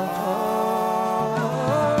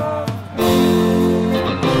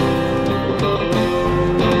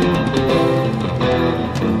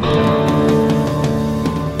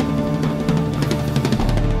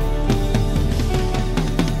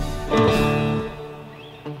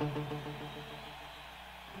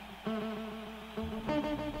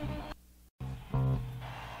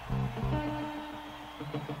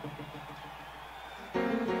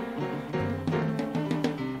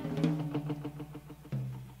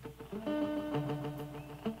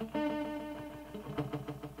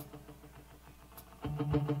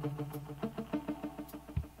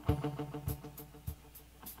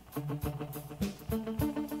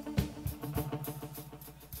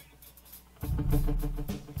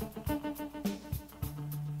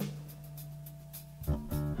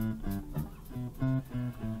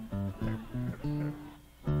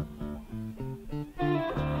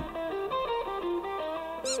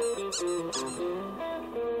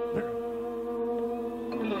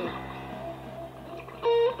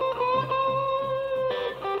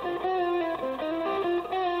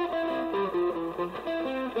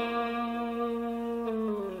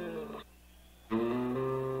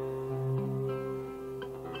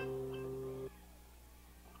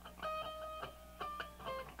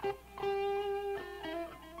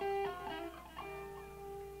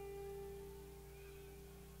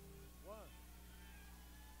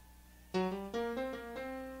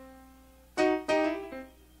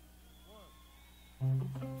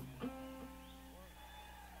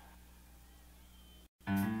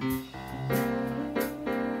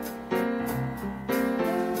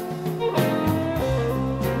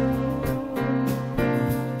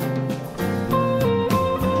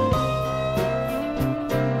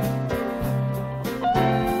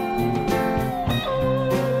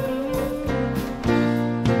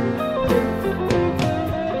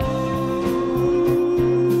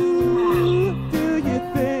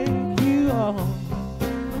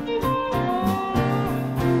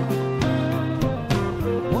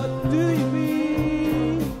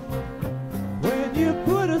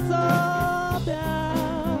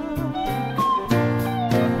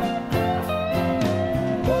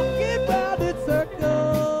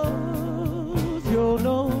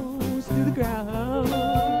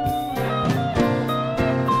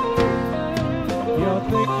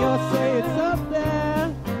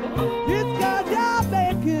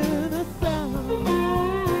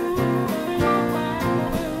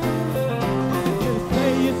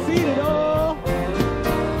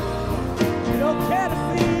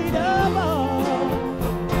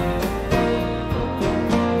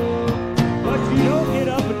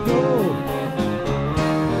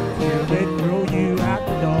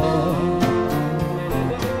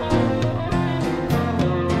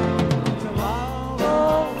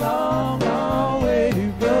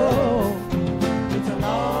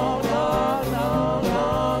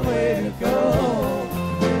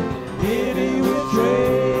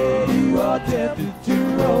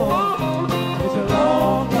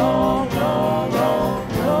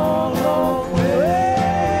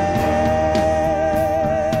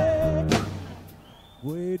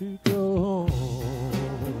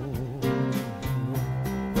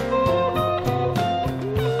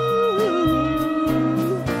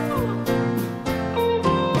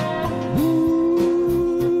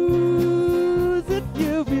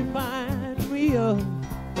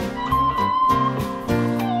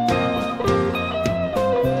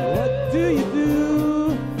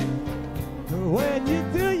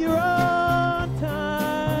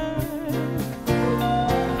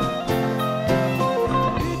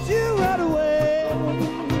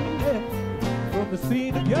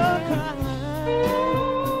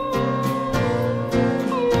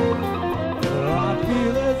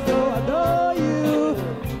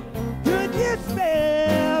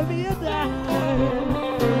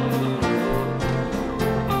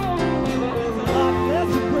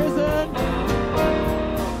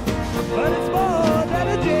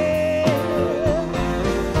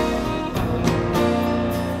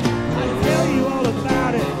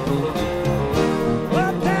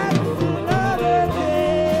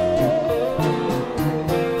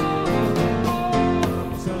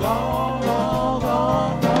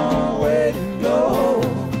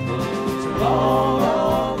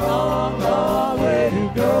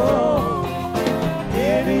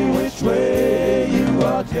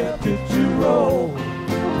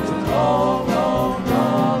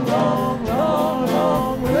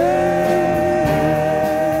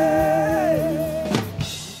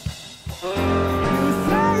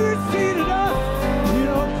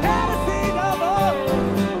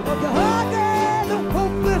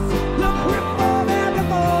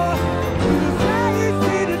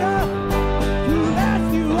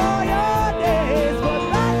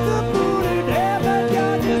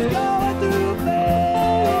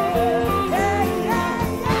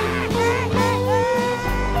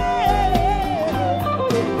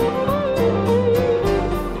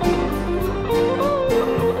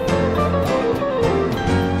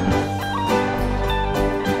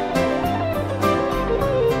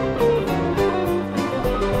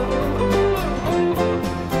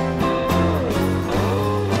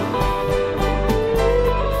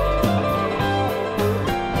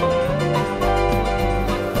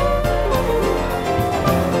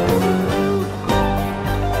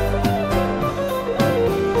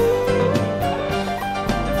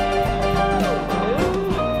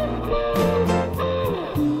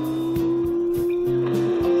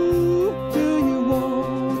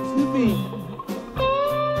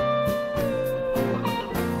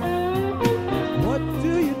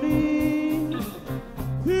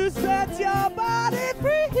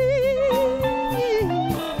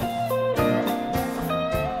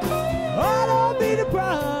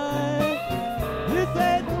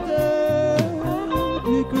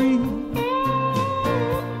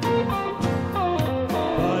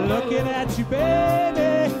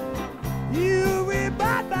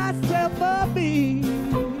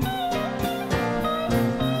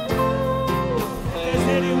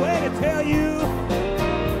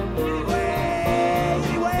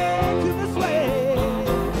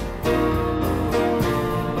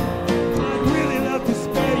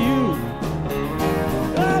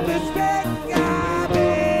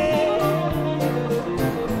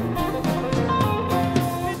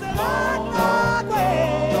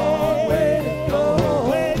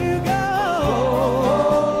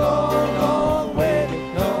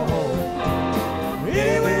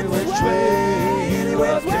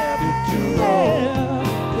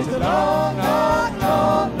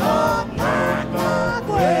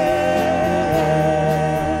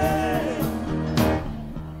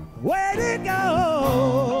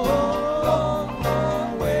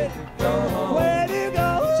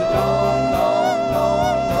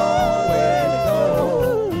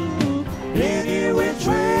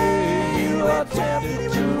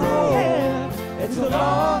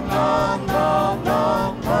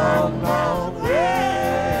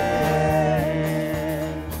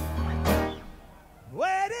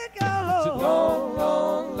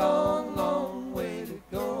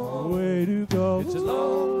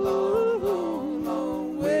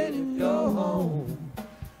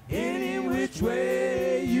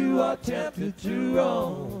 tempted to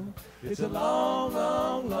roam. It's a long,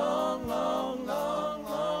 long, long, long, long,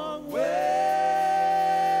 long way.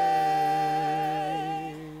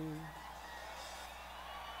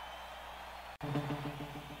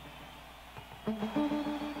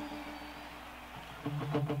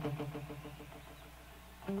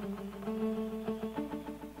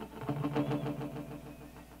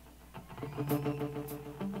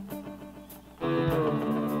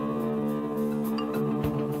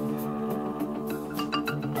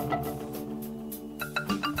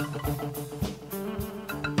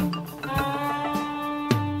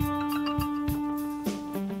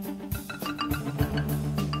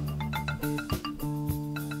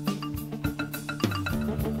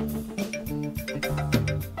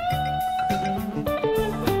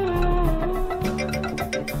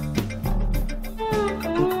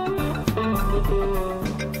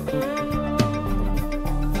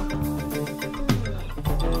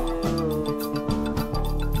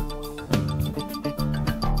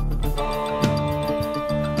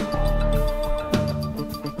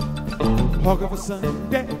 Talk of a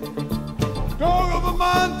Sunday, talk of a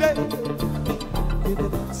Monday, give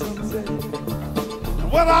it up Sunday.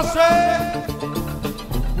 And what I say,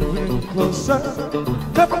 moving closer,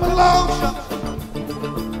 up a long shot,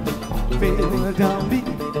 feeling down beat,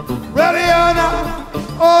 ready or not,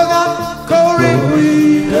 all that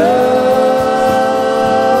Corrina.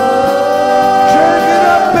 Shake it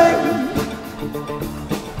up, baby.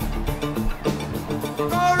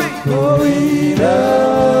 Corrina.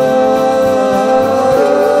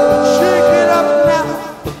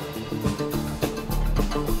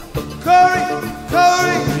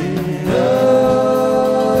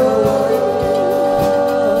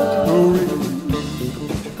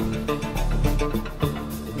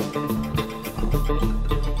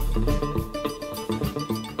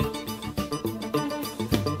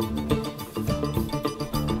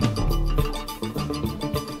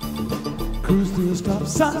 Cruise through a stop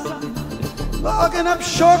sign, logging up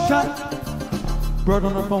shortcut, bird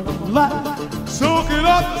on a phone line, soaking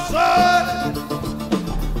up the sun,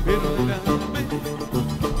 feeling down to me,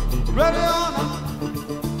 ready or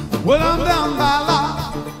not, well I'm down by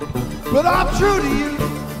lot, but I'm true to you,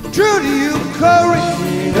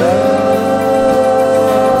 Corrina.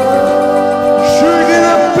 Shaking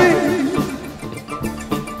up, baby,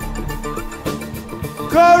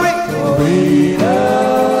 Corrina.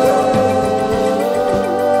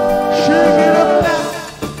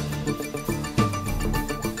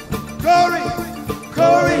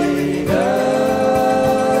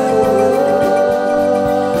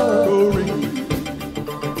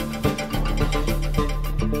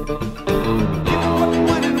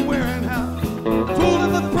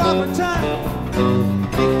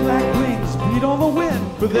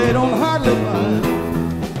 But they don't hardly mind.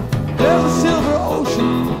 There's a silver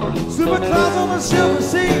ocean, silver clouds on the silver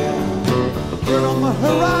sea, bird on the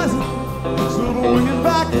horizon, silver winging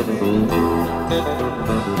back to me.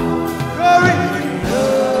 Corrina,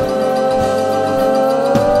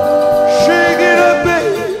 shake it up,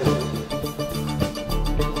 baby.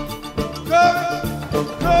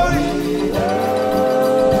 Corrina,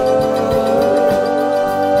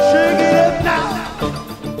 shake it up now.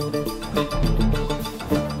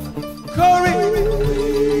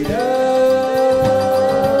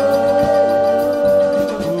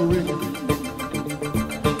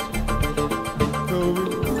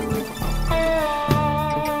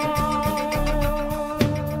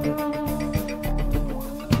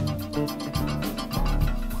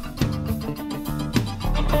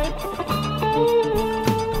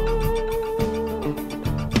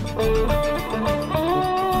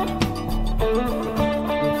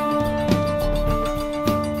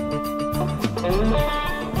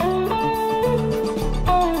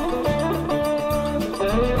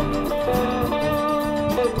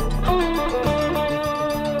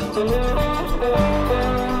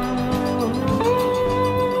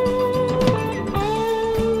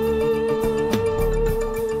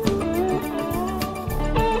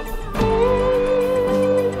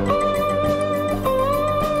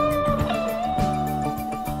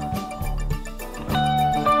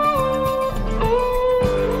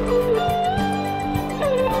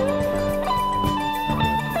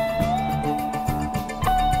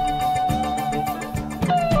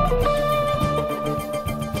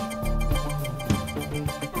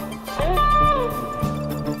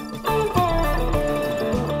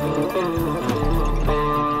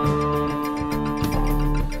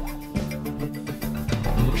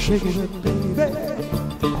 shake it up, baby.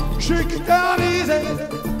 Shake it down easy.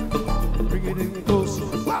 Bring it in closer.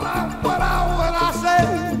 What I say?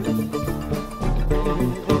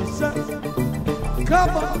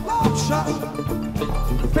 Couple of long shots.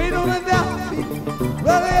 Fade on it down.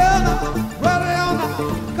 Ready on now.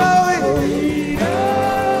 Go in.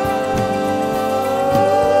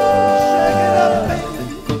 Shake it up, baby.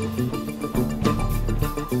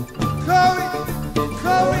 Go in.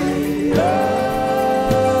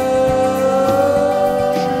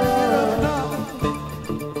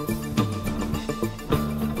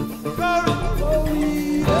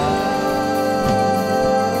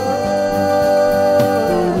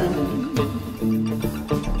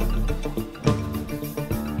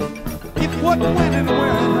 What, when, and where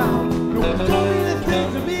and how. No, don't mean a thing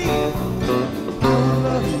to me. I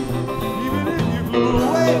love you, even if you flew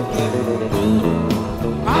away.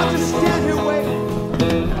 I'll just stand here waiting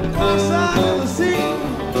on the side of the sea.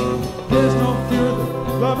 There's no fear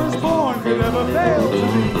that lovers born could ever fail to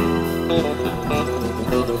me.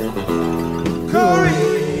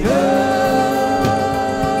 Corrina,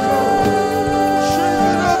 shake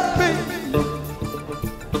it up, baby.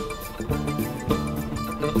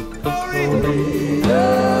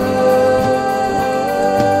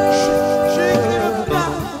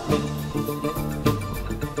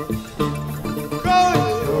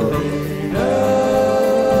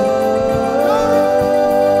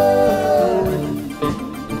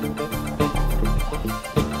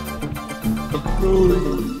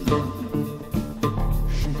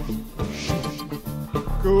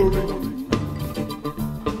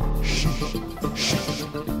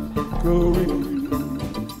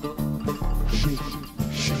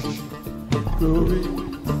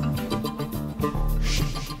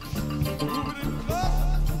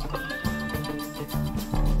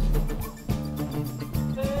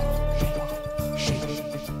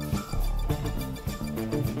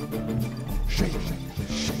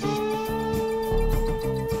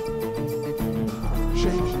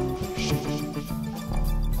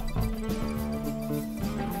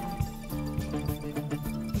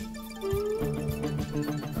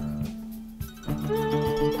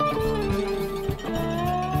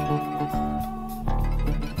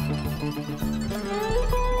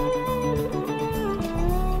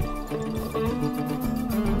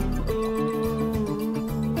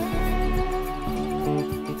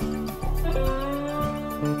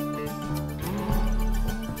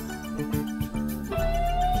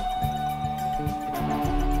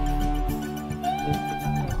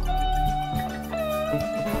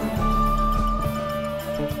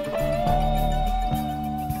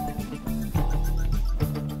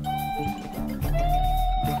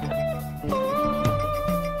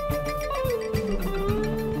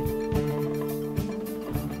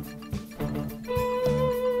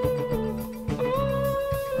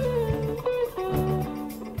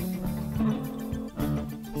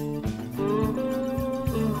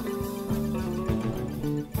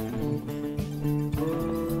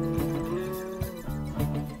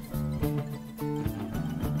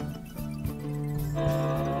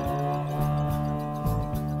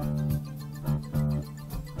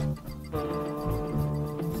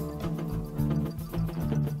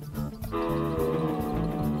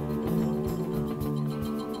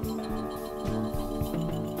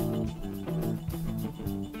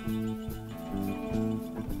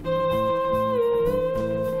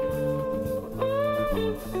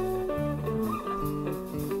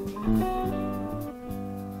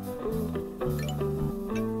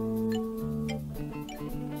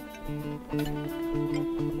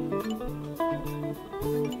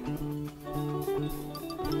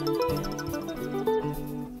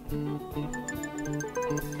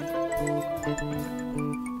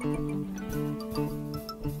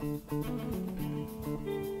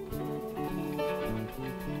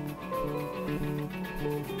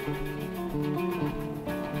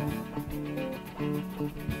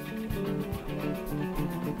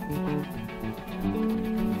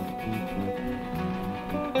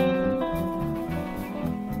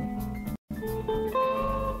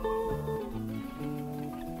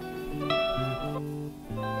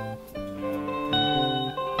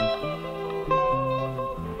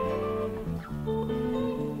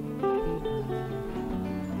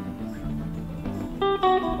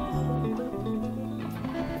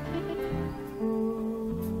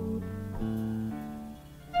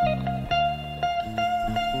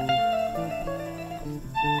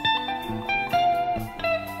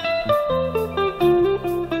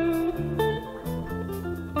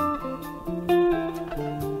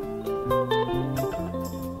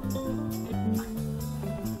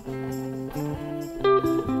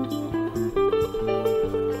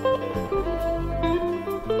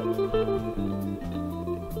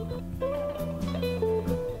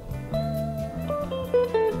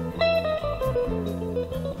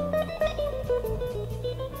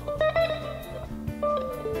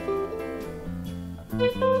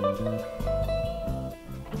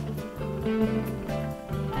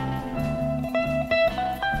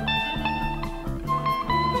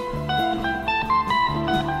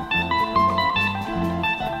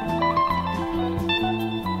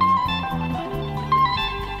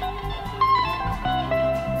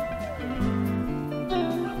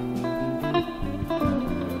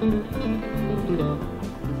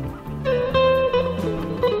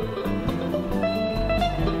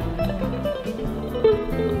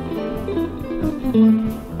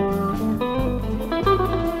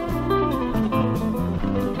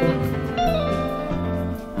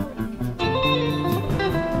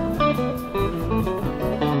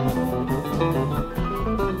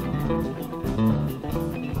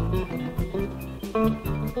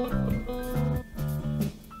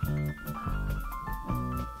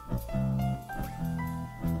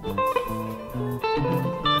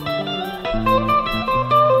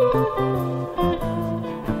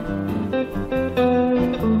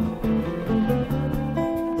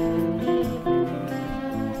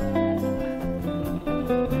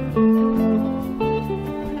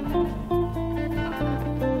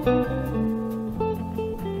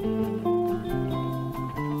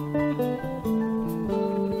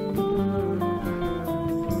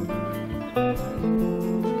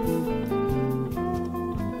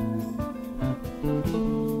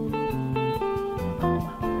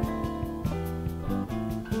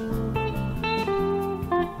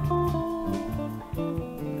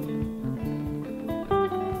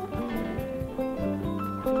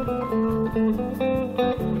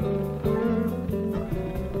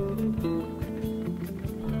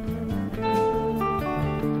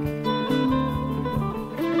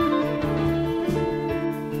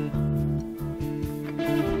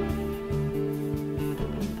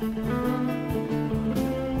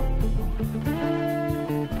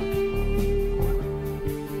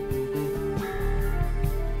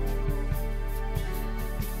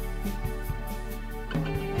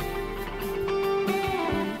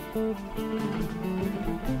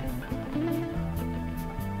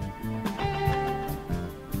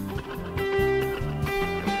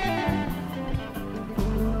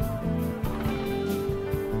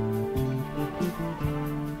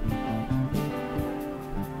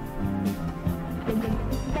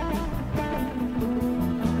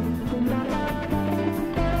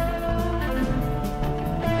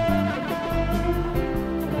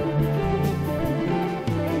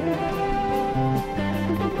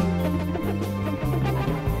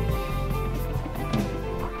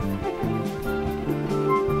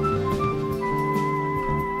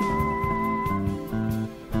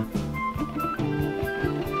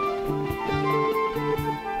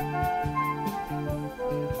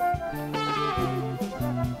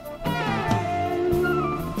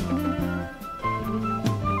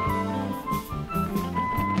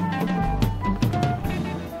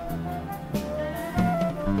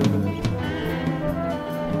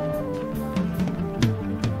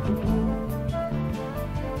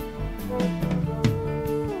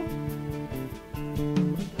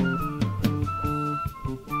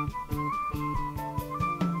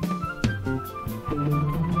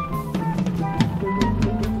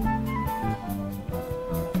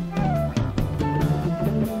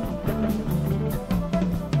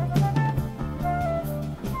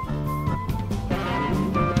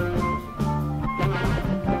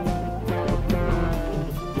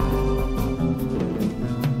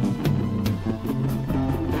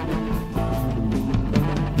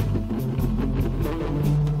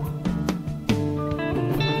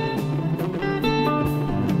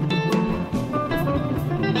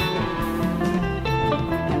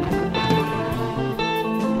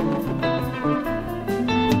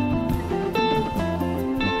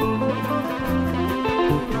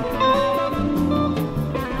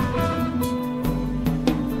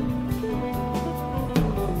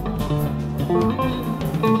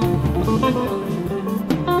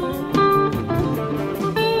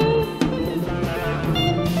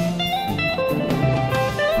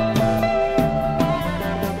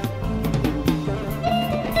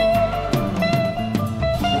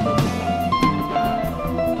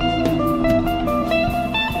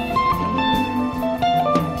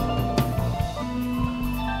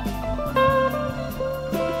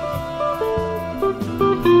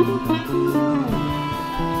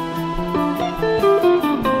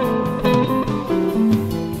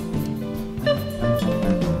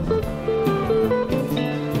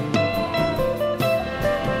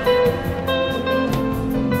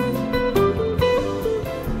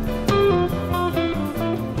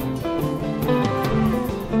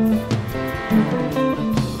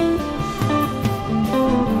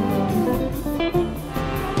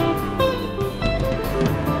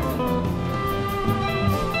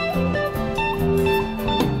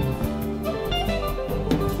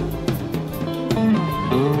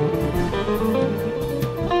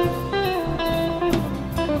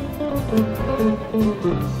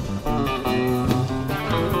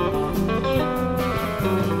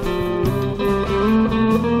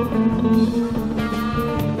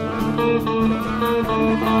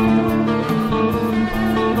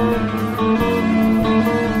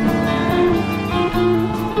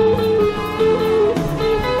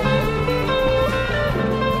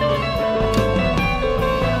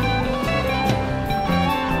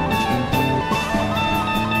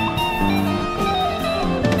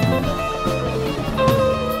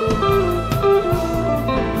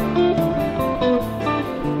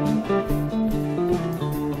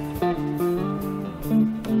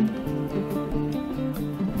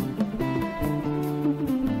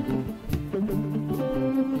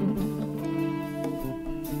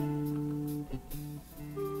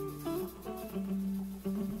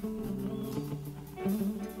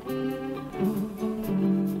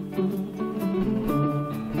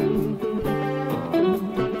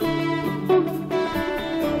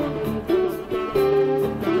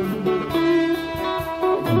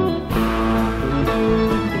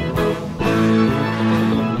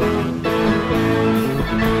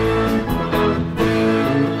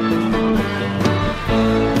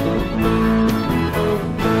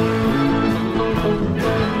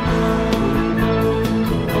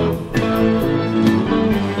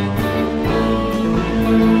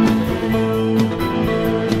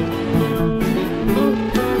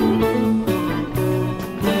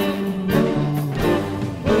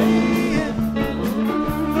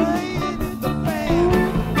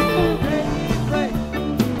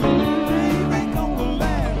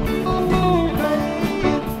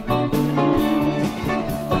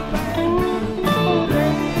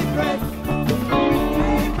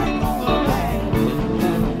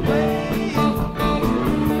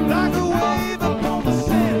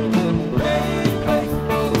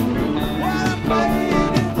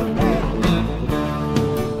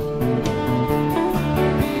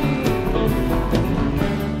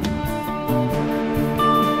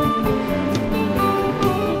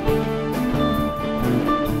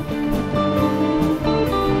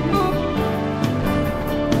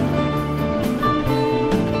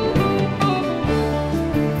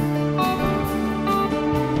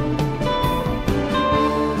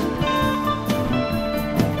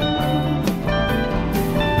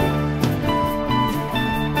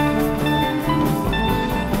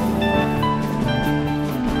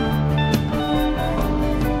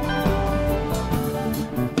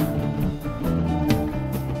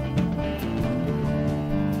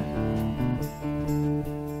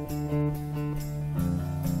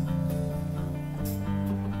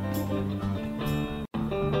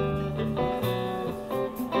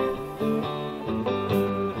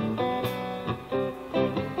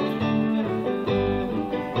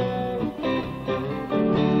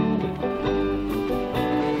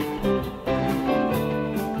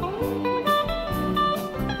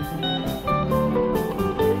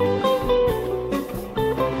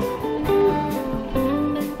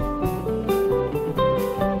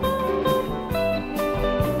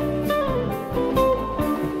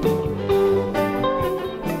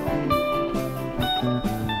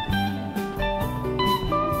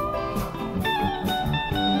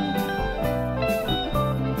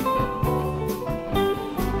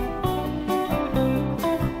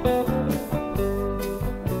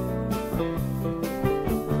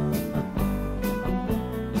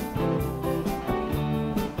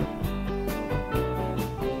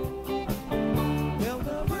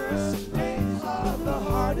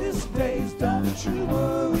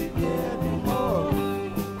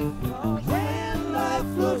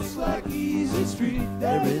 Street,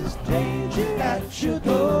 there is danger at your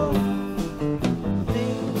door.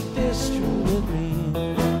 Think this through with me.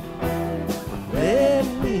 Let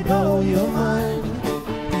me know your mind.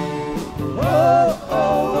 Oh,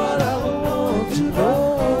 oh, what I want to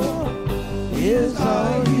know is,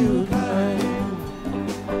 are you kind?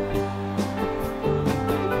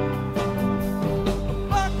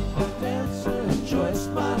 Buck, dancer, choice,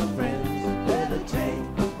 my friends, better take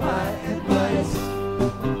my advice.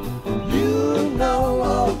 You know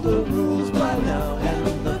all the rules by now,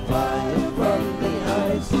 and the fire from the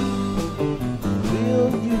ice. Will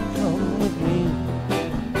you come with me?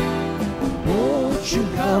 Won't you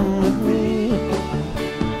come with me?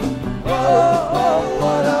 Oh, oh,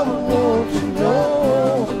 what I want to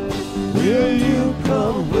know, will you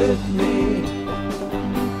come with me?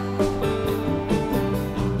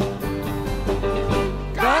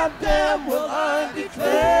 Goddamn, will I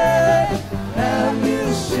declare, have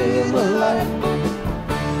you seen the light?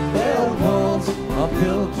 Their walls are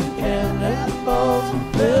built of cannonballs.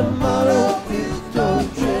 Their motto is, don't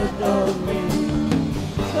tread on me.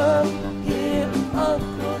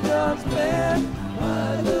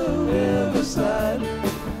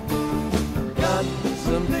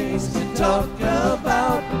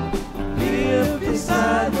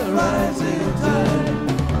 the rising tide.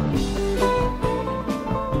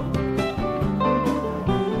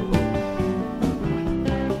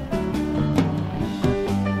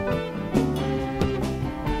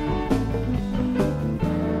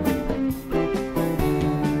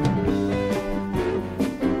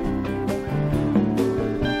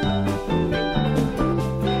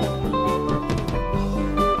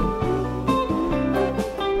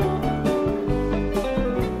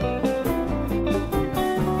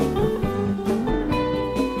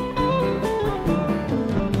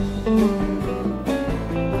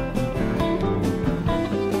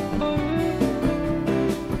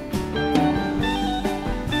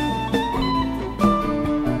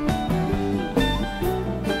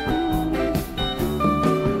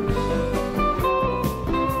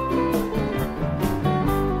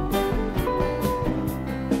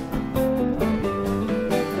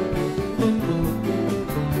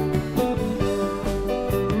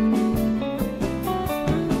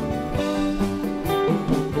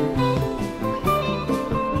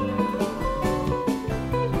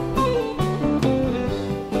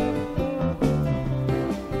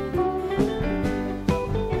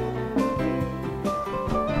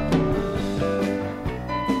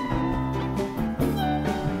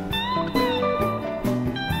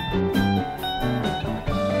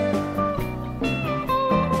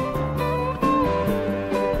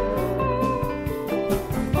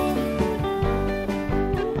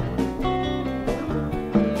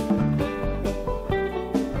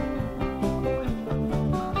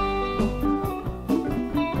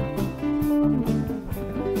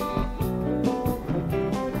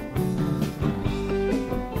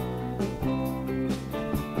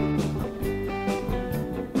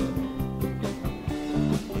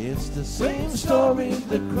 The same story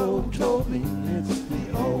the crow told me, it's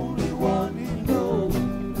the only one you know.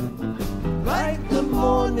 Like the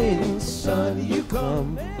morning sun you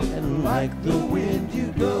come, and like the wind you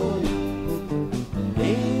go.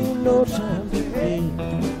 Ain't no time to hate,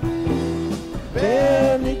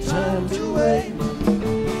 barely time to wait.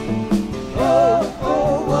 Oh,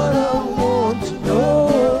 oh, what I want to know,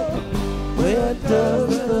 where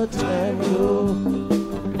does the time go?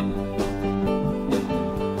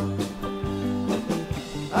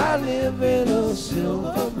 I live in a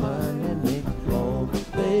silver mine and they call me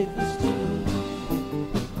Baker's too.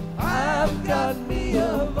 I've got me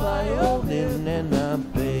a violin and I'm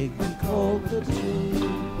begging cold too.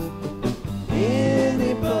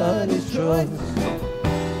 Anybody's choice,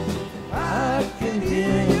 I can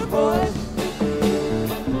hear your voice.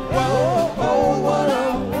 Oh, oh, what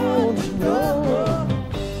I want to know,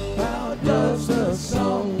 how does the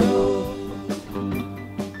song go?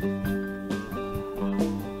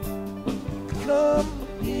 Come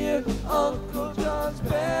here, Uncle John's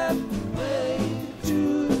band playing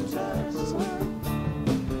 2 times.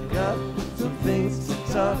 Got some things to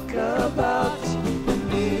talk about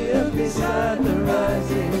here beside the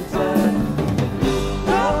rising tide.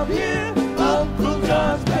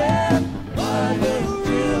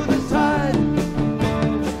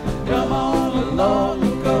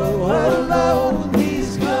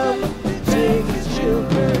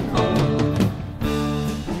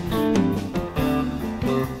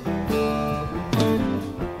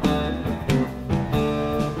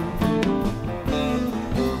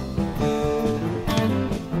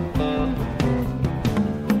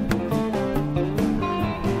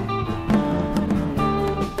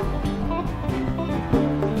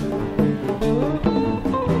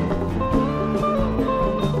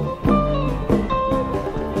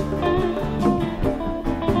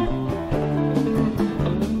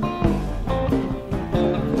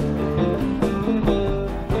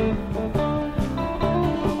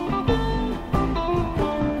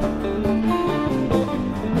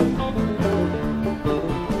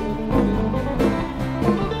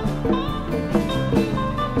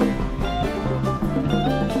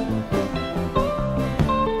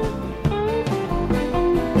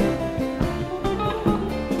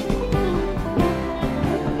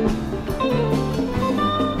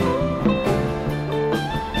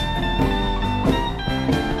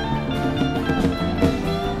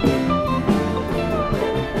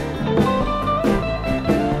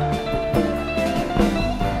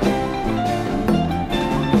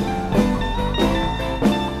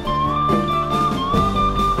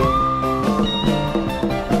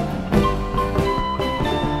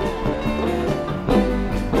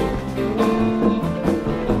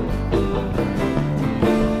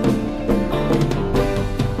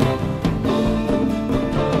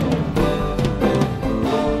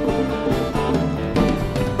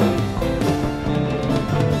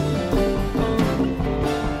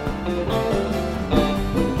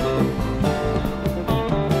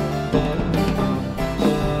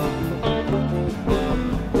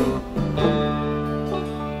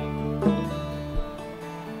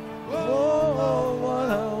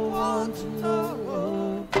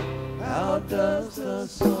 does the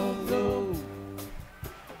song go?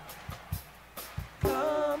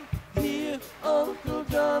 Come hear Uncle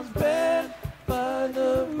John's band by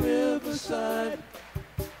the riverside.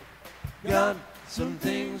 Got some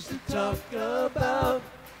things to talk about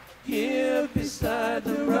here beside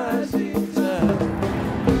the rising tide.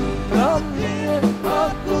 Come hear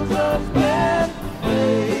Uncle John's band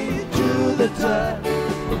play to the tide.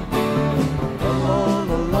 Come on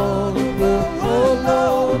along, go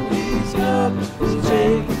along, he's got to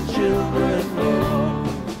take his children home.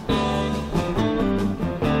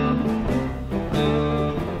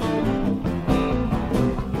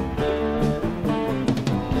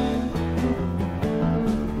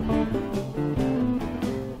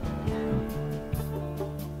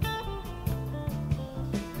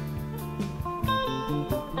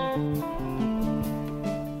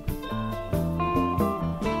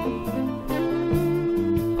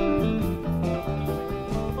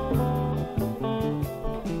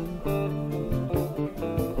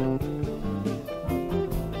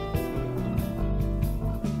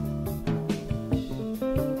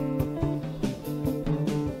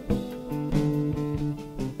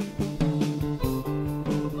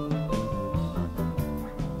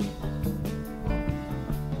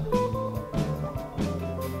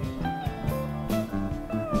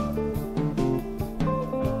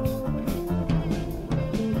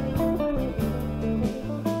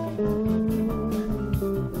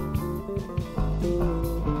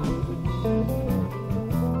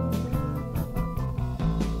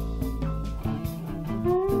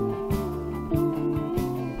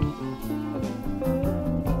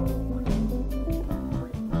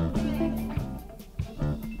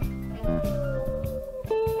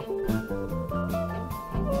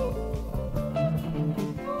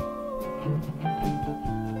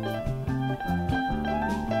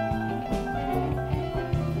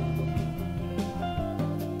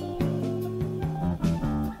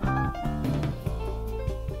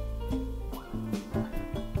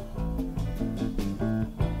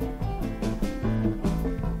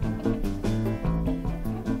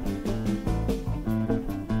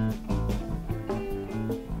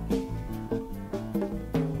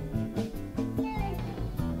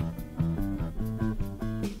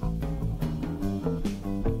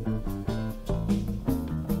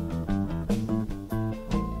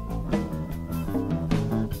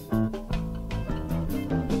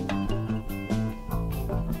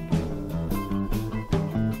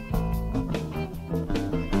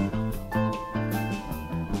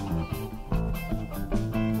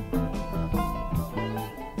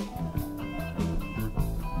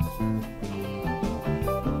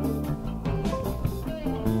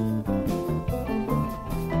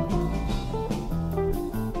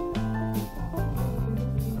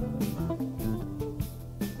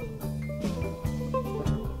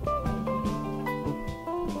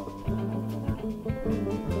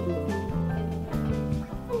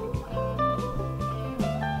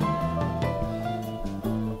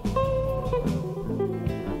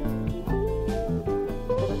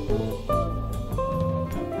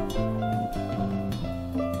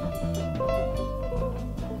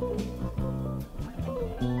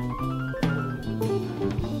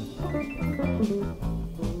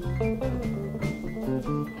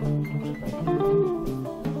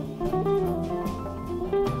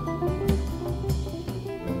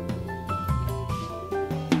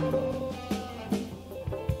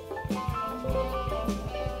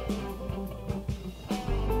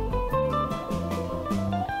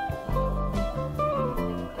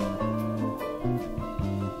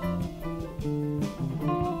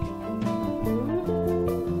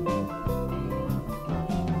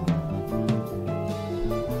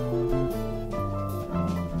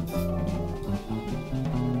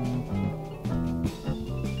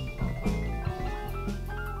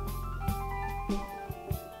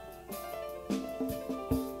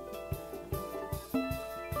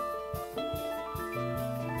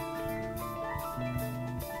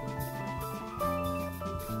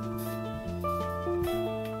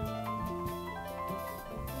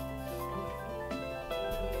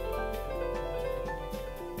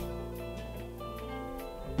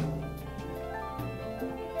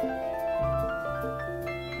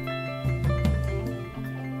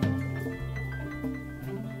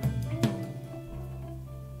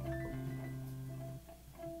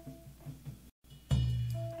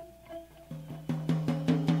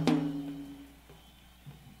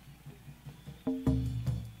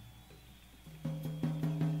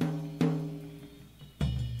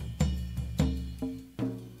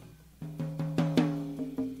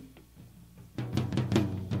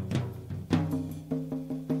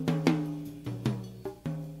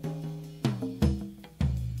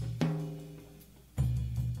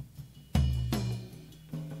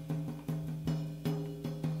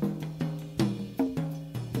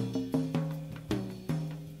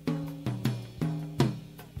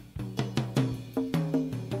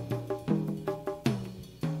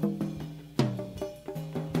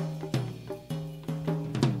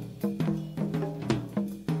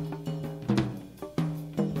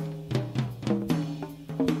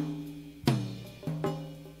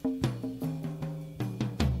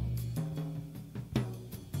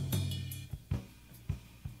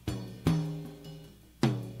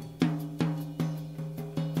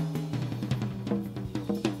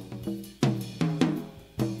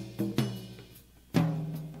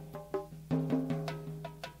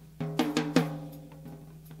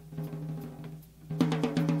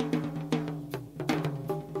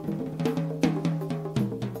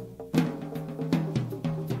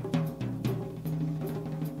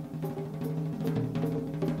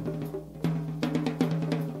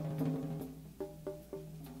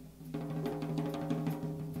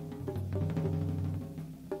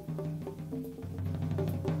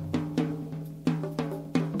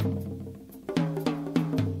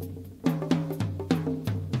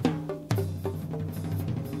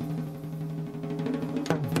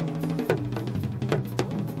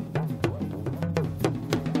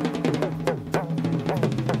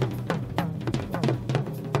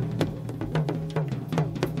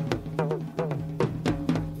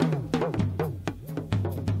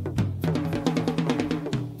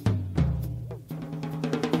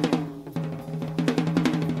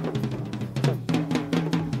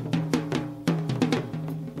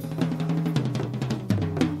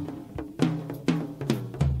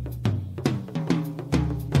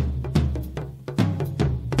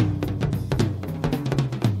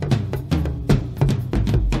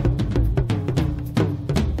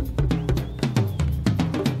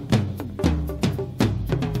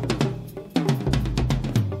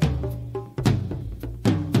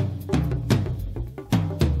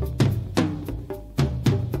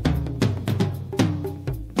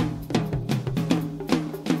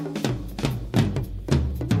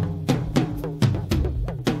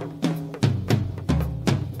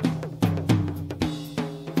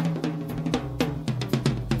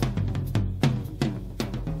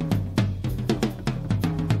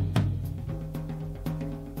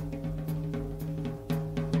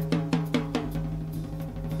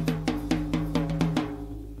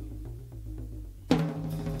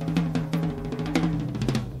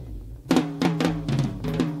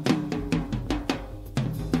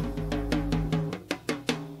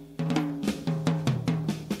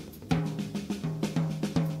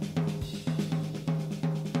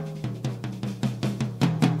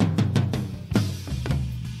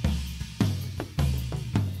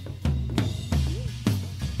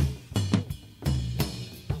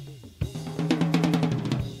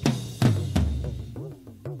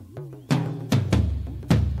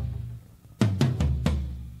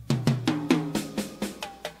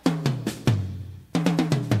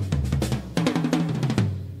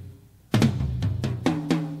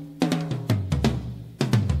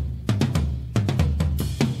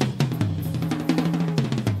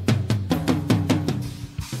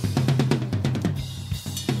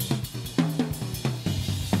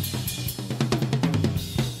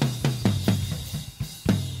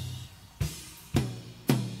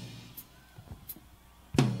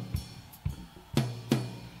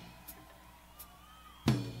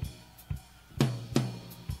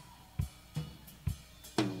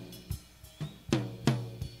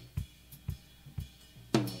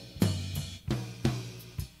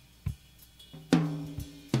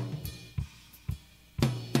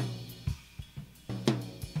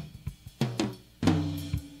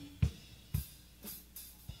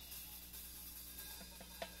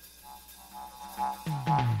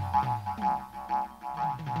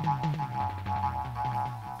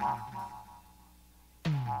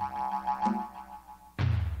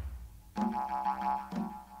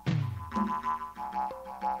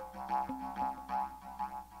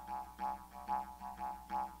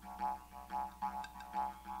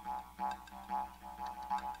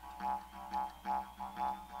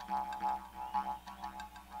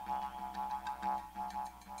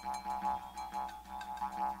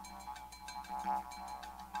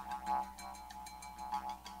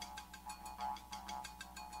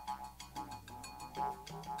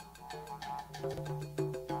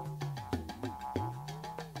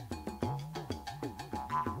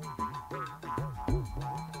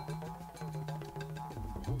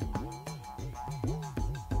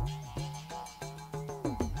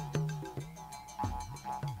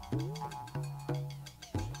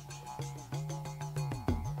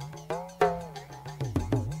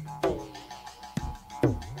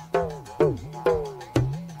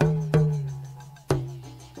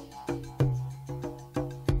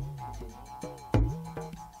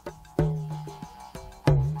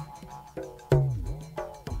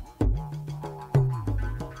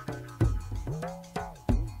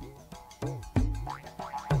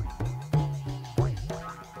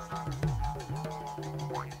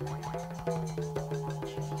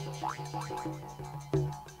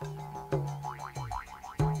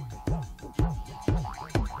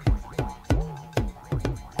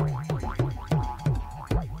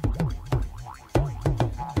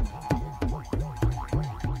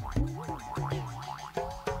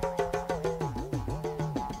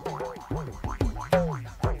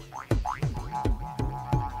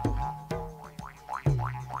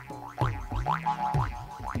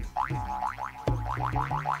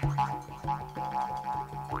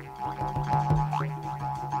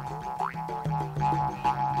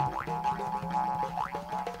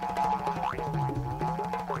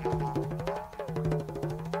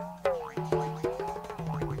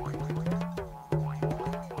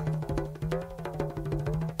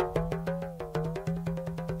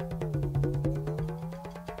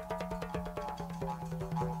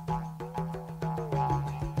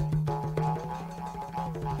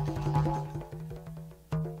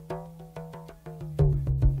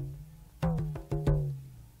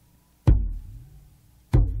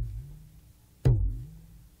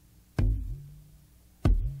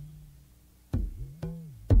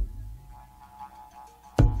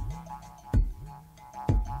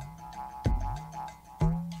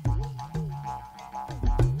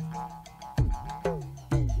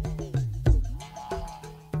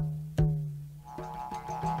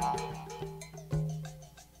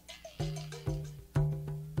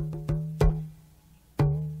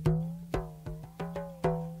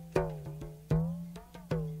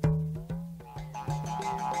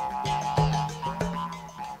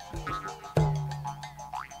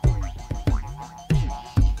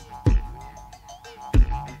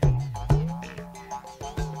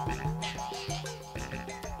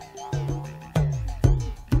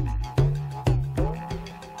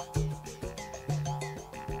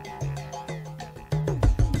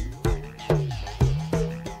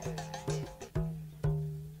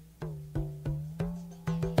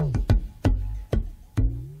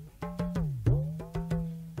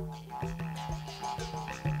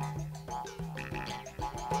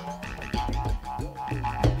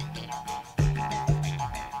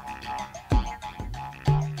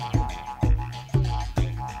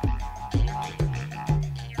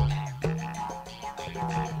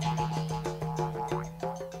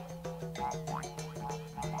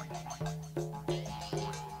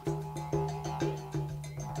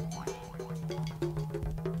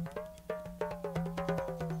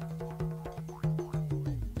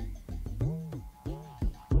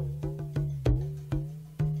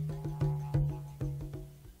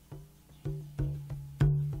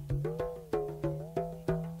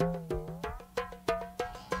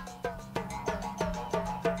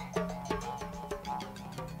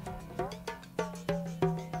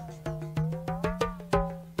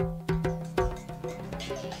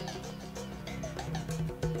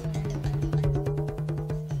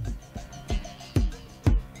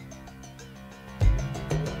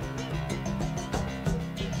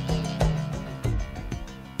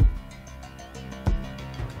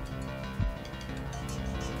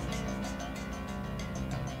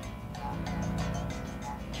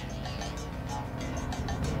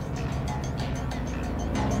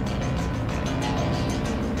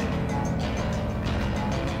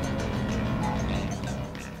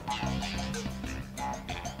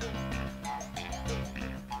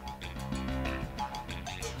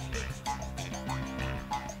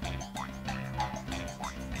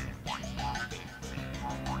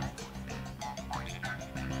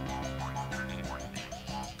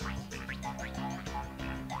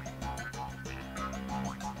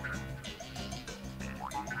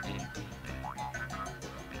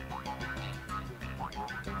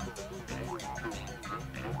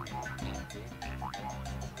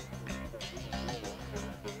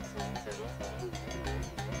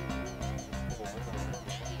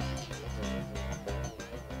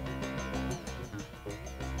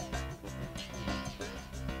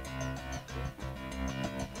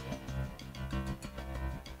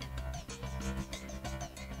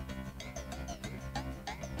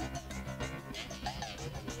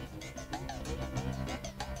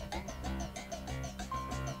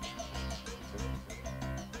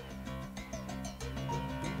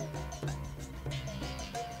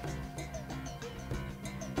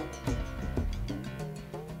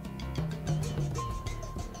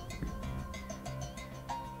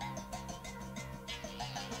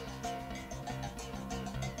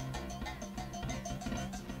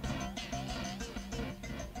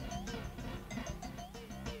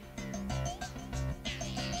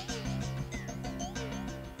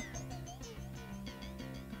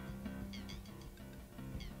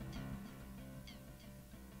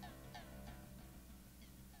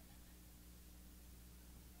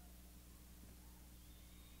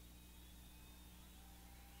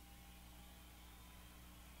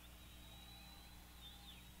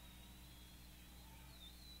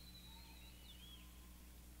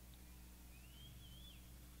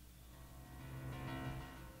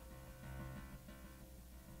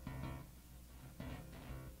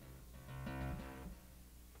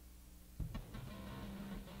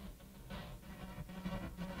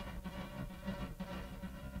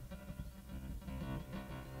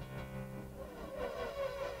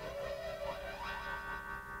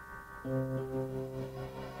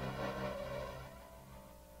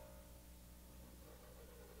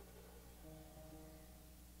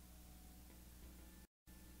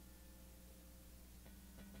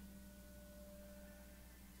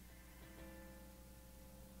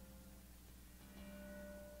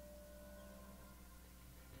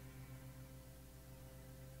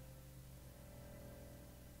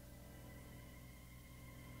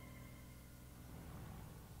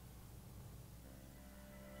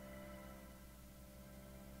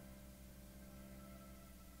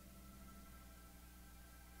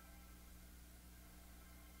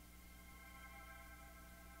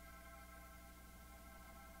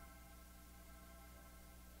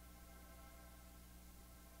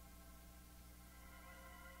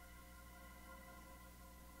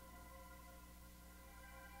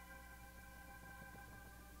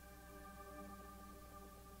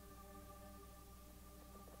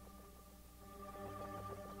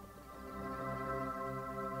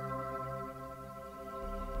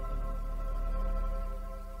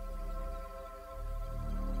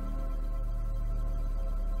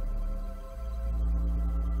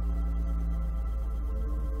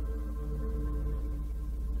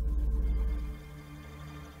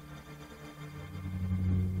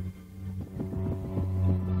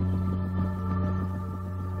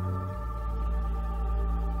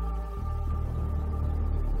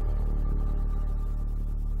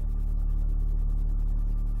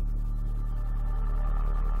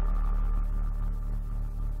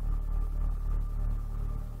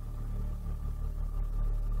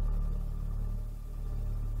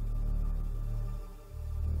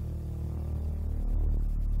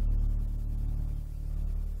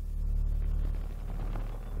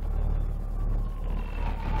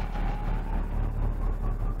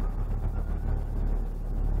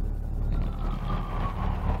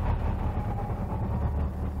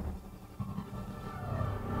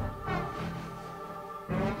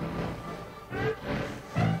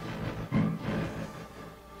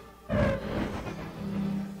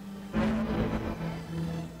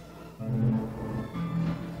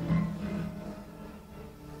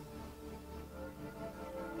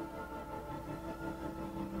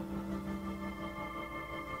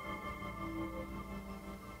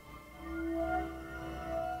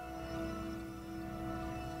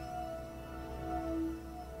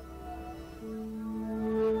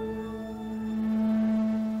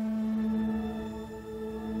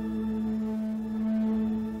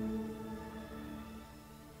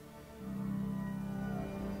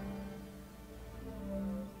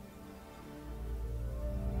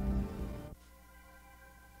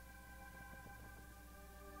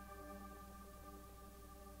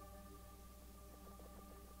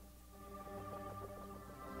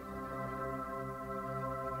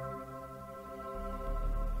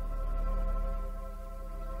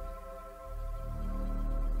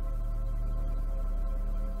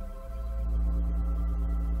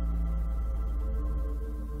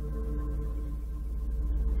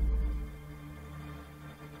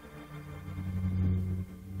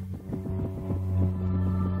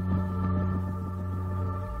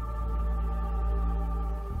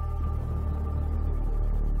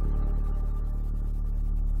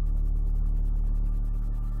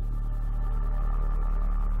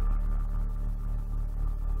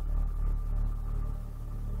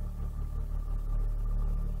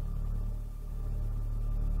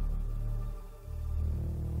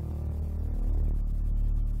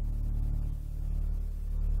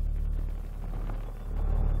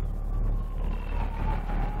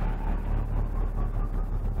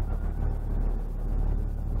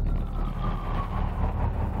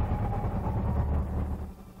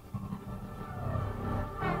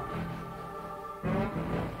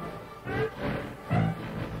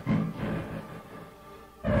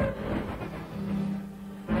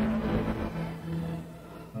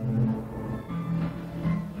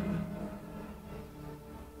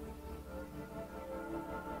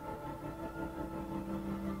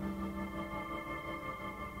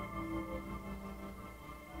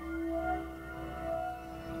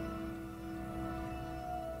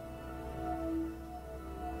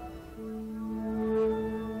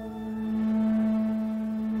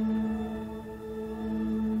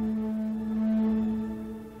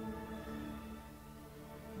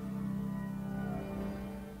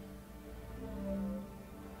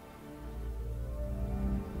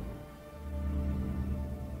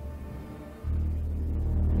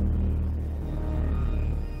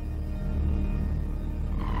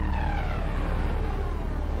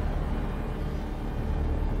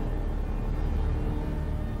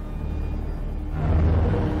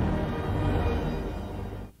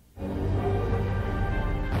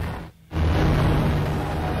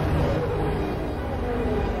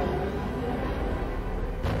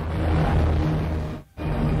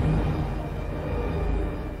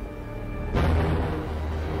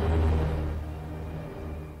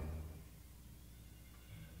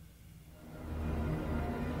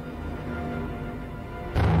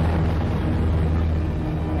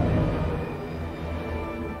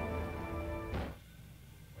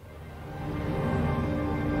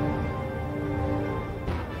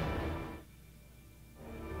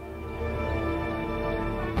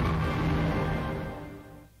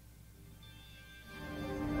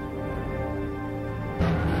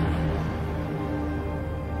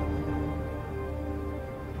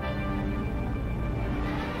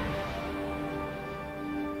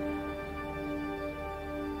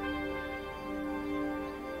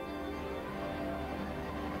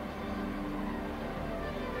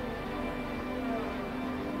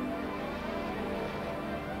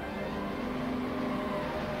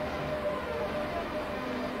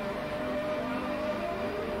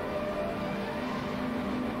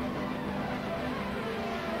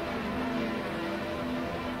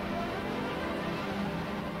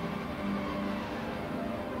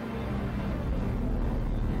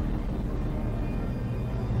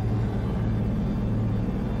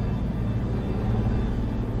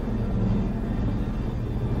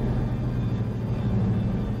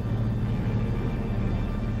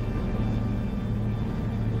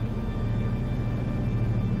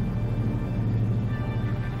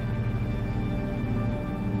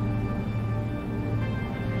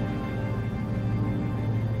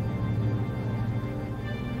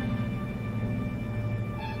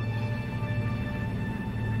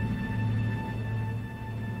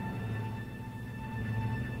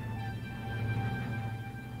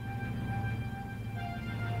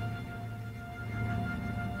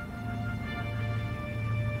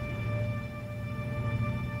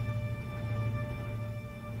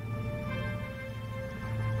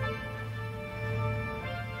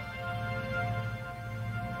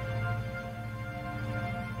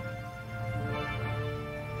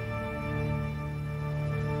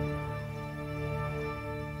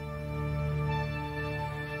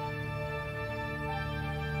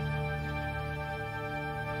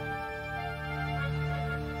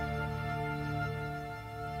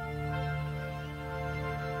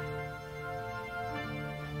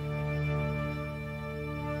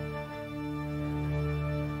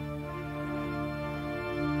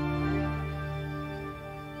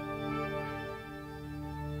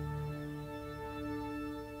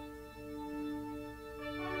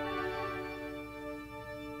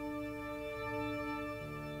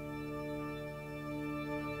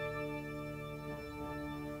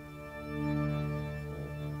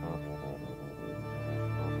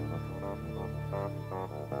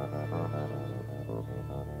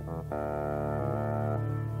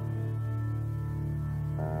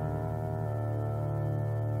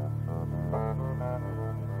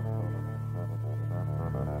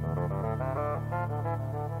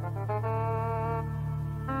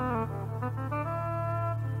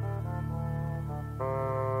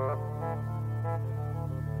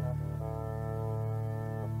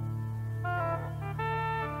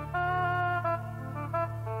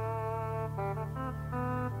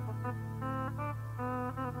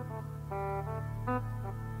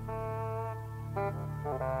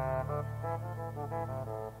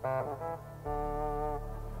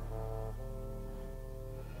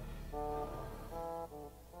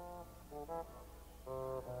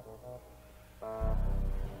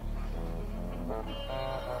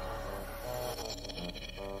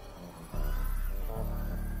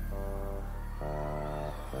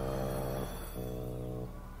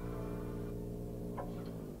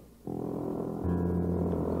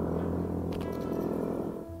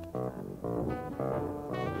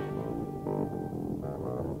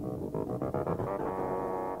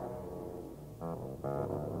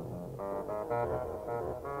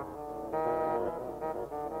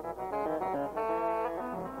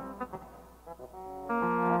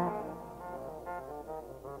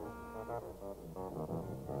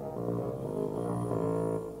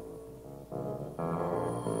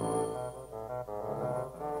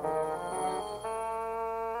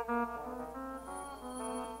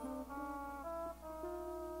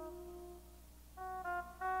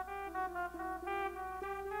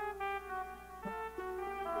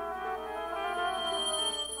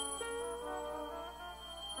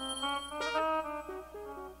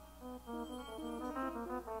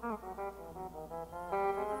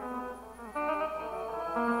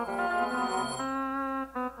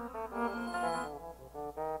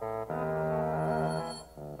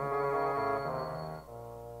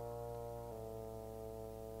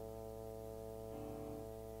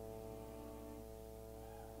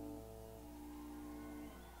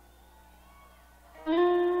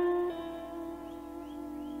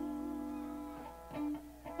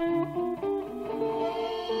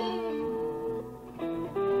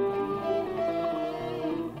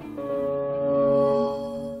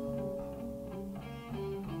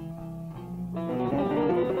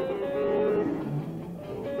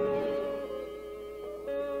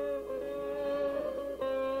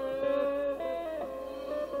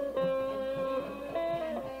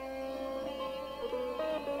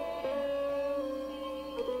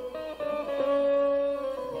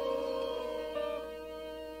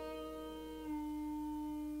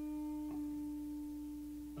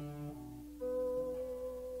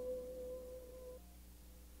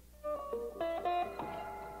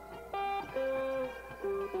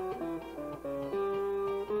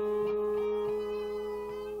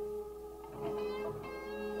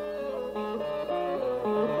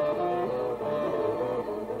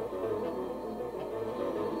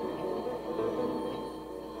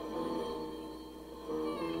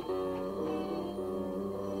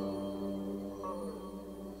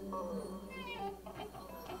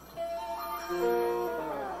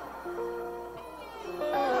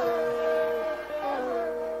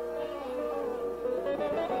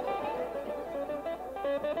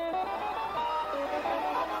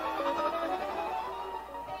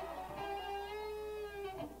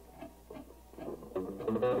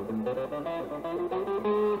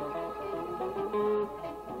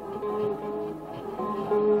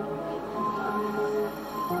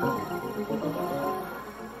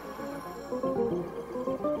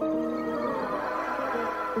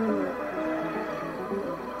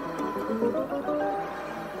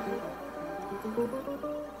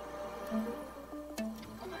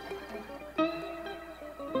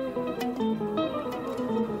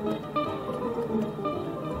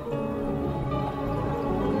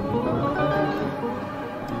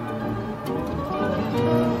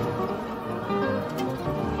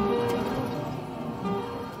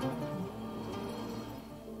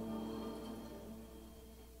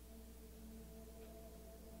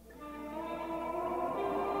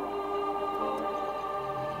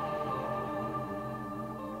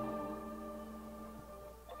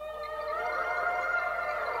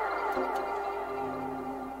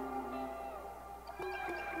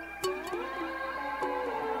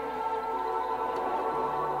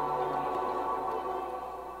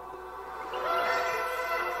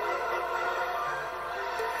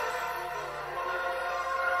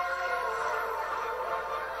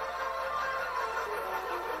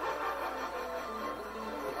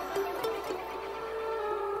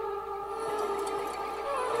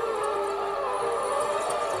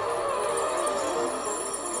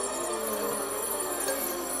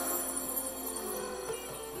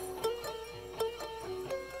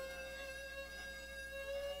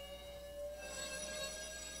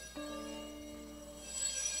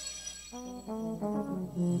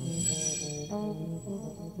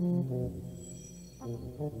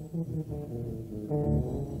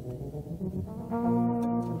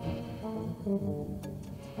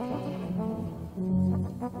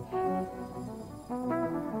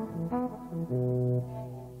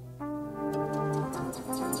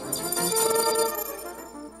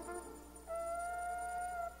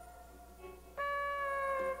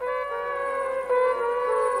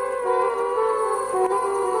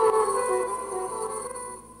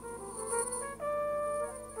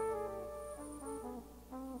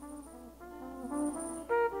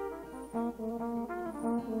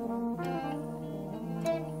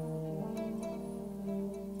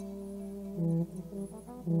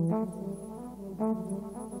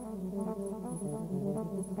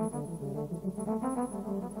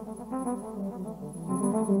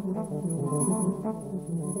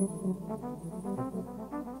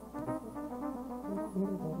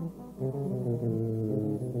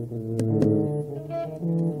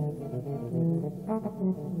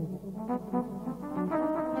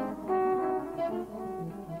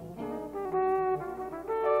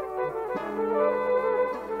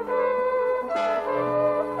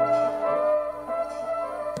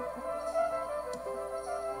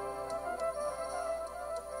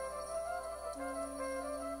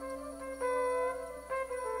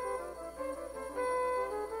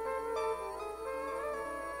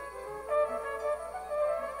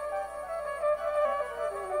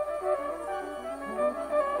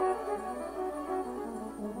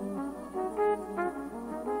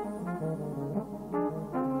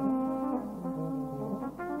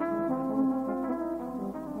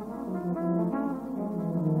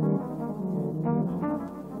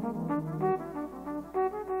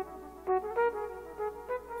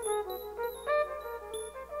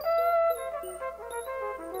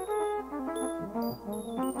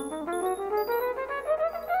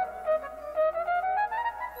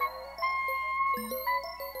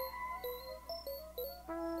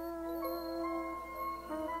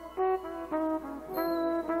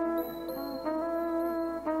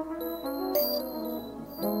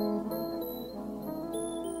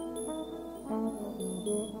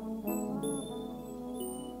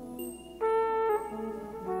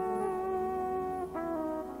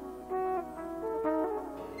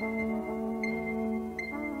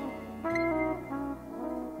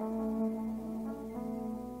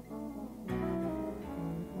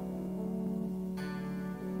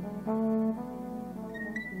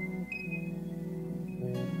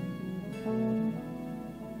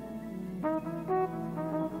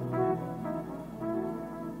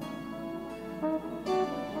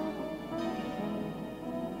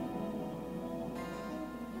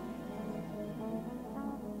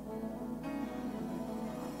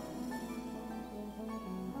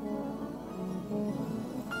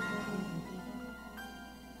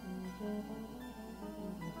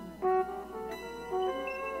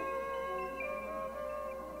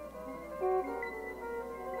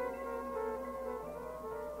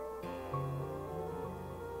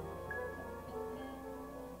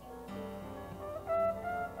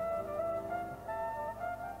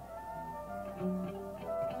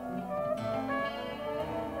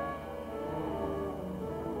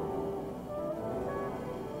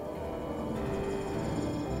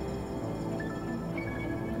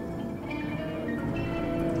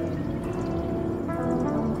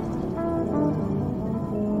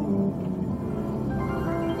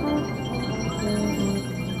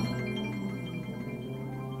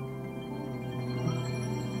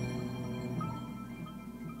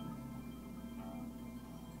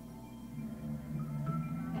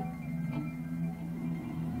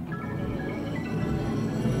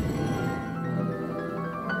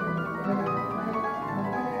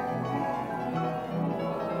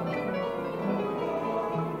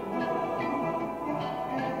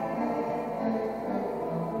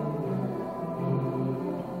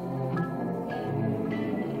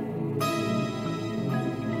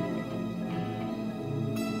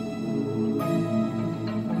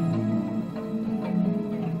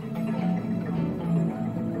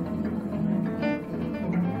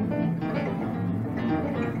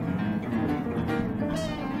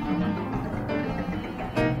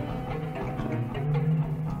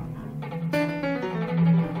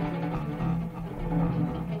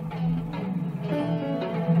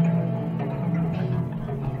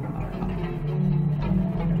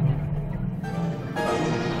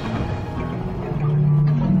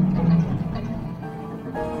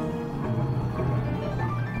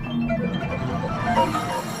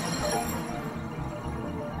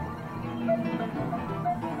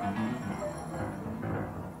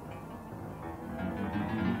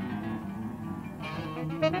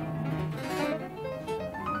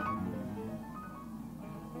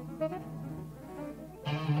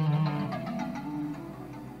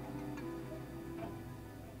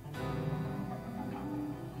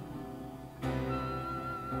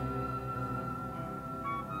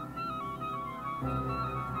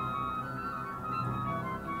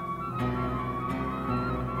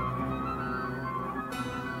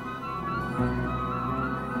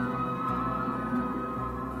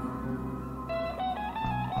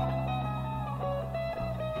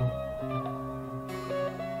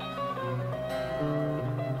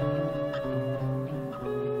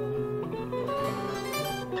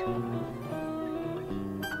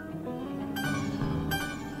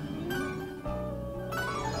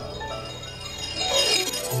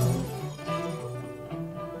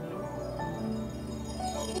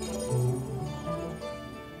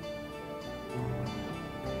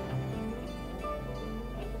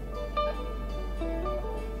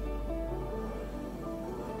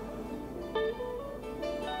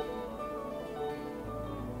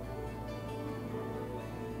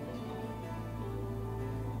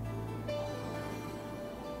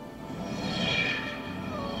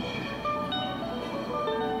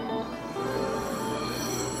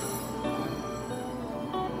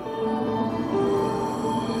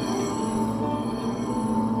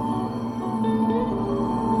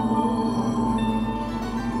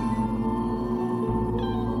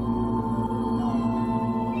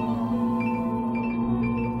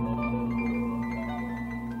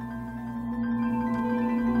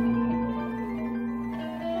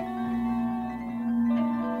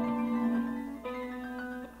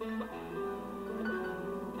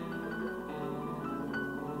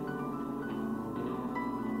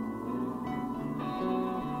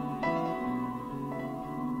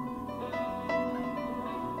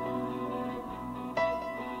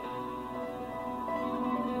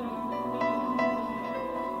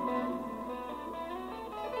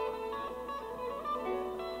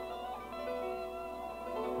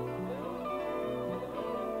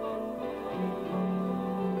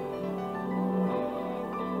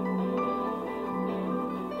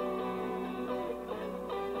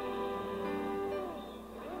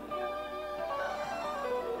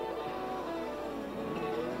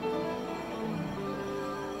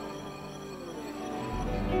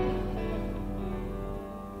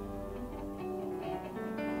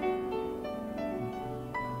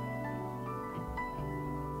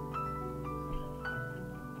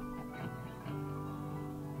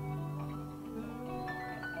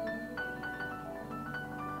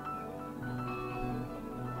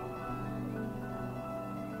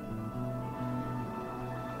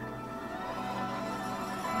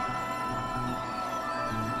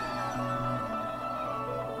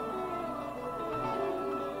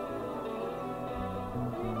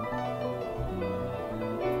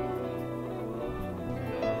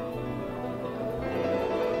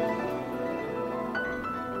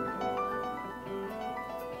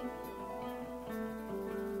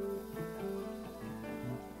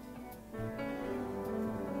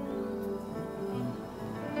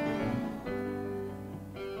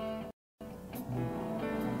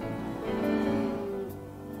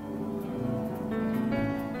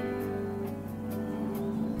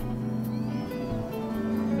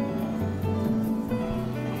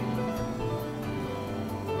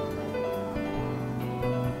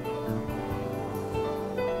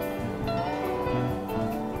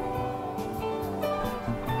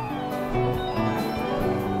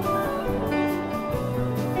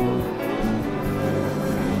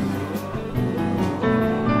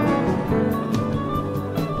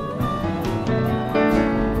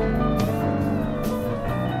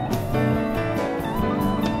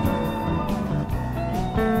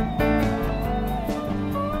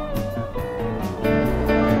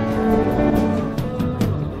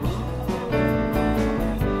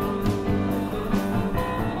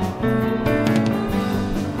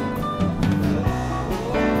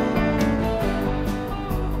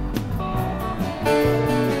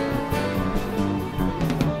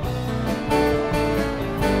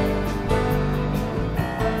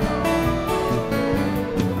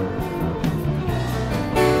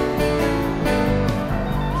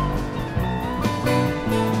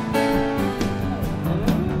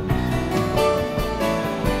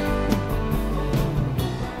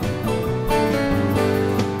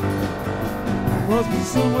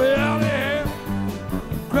 somewhere out there,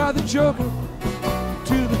 cried the joker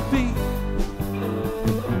to the thief.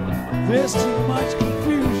 There's too much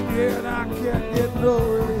confusion here and I can't get no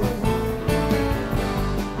relief.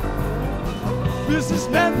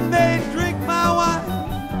 Businessmen, they drink my wine,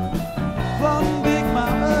 fun dig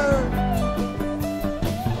my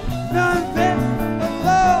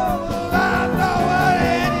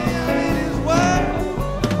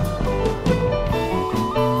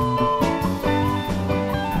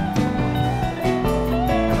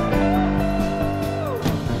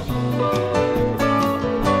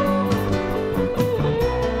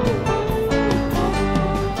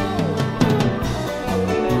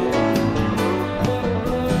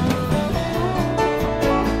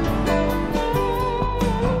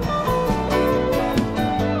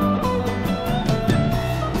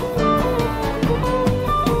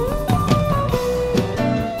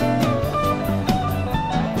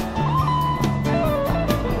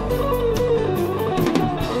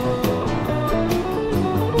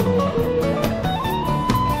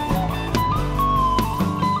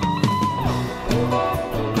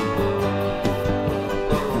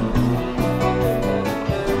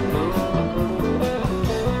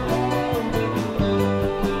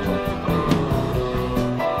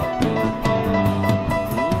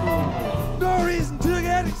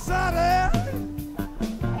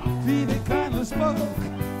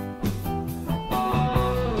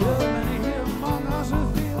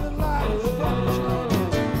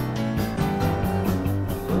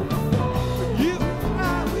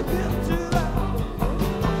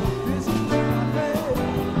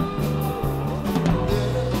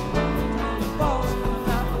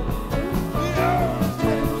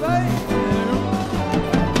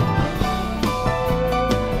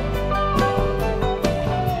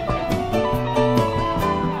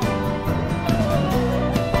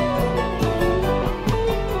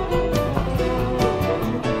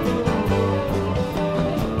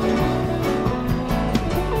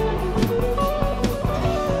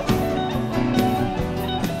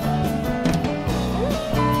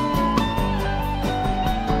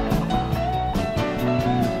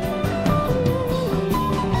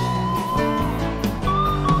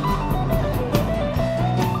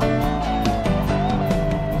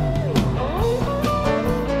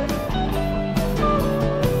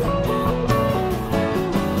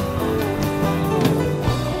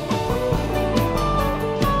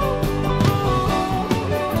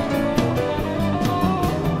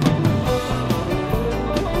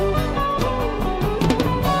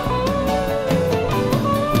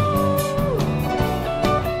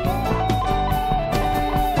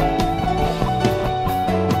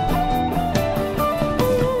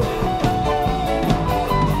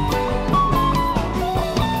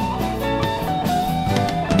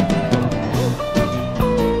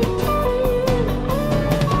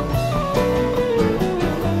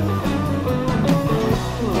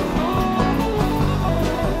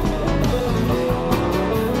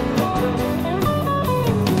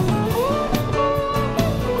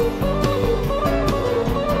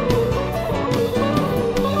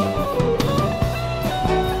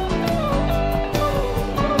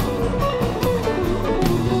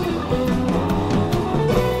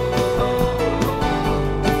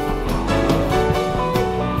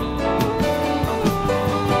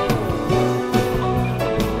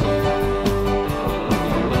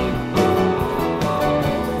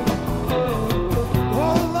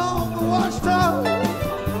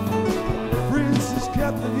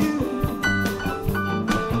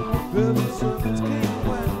Velvet servants came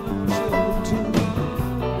when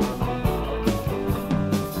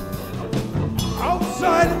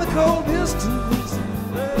outside in the cold distance,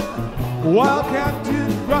 wildcat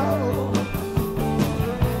did growl.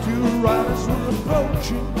 Two riders were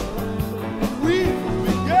approaching. We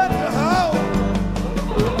began to howl.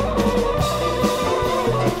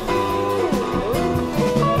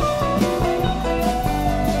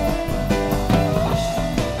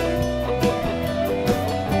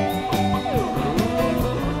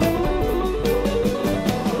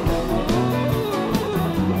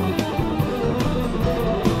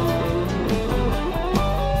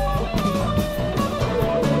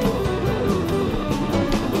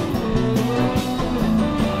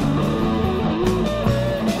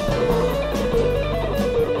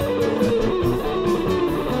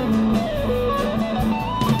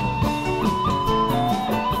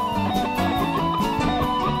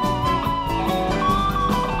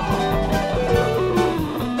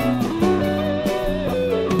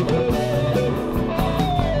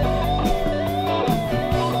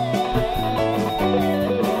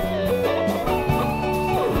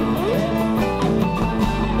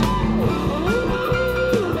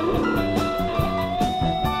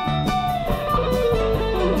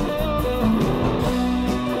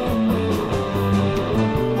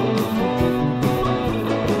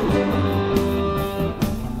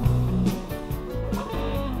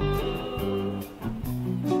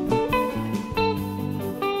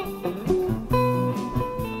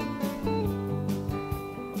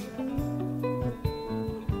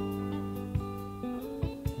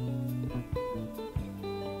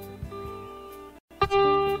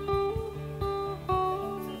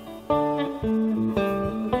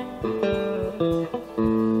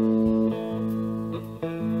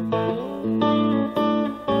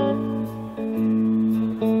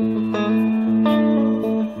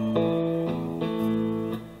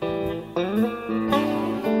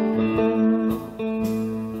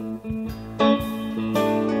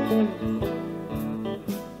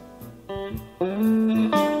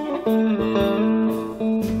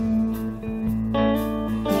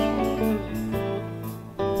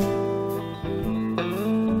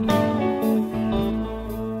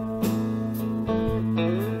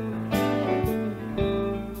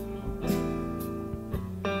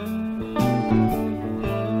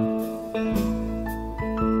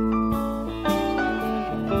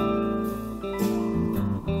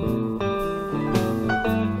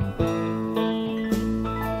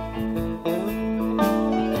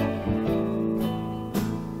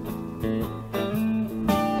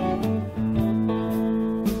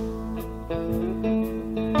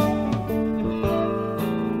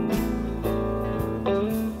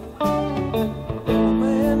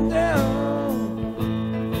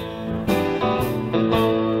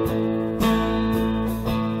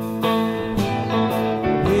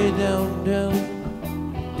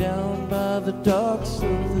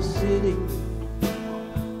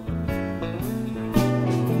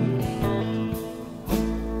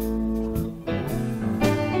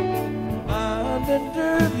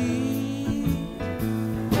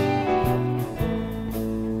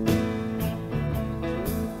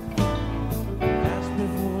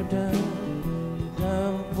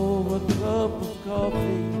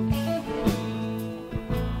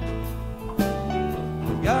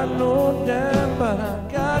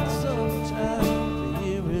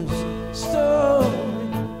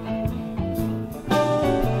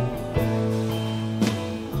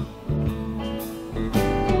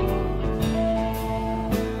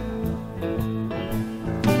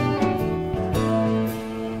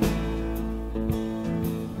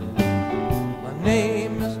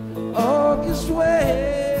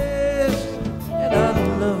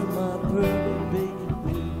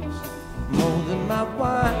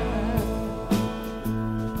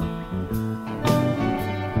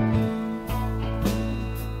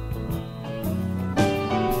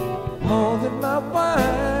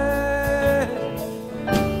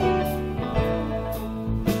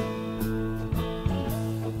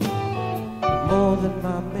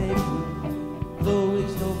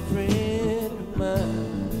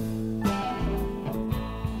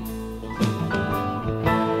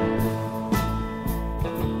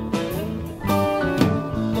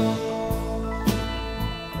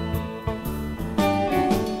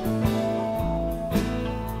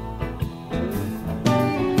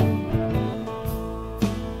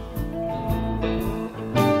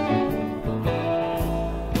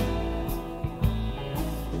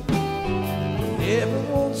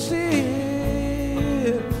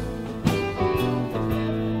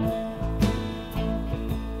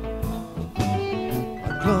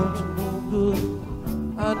 good,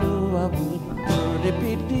 I knew I would really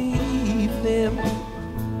believe them.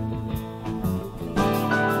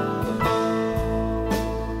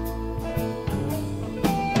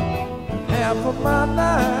 Half of my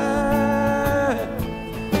life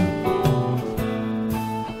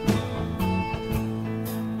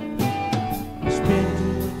spent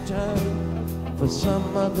doing time for some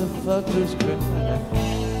motherfucker's cry.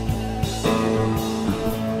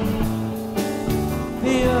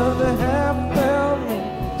 The other half found me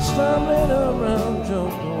stumbling around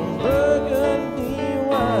drunk on burgundy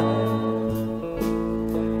wine.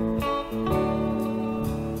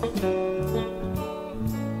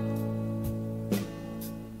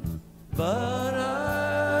 But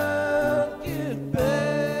I'll get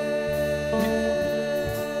back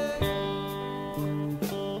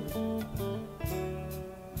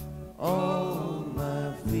on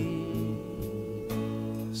my feet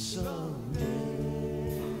someday.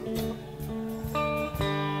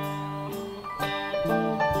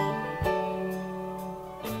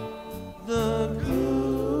 The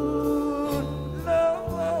good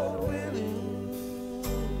Lord willing.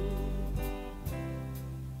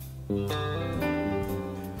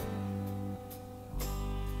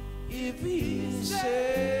 If he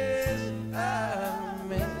says I'm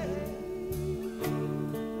mad,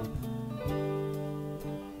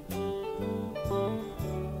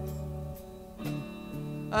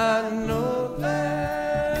 I know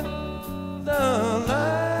that the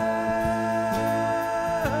life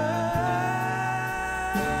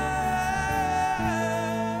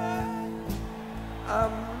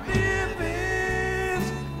I'm living's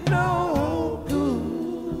no good.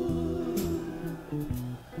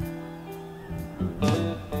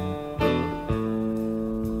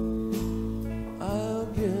 I'll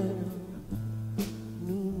get a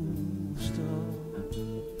new start.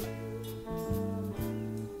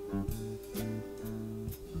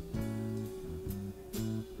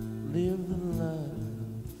 Live the life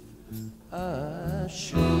I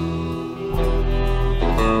should.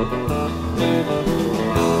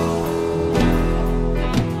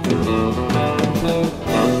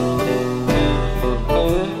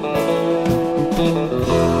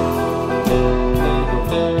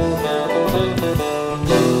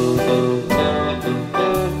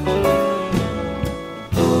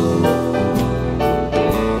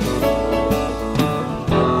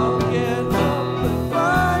 I'll get up and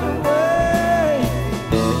fly away.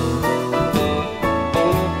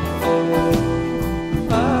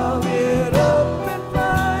 I'll get up and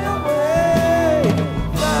fly away,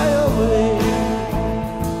 fly away.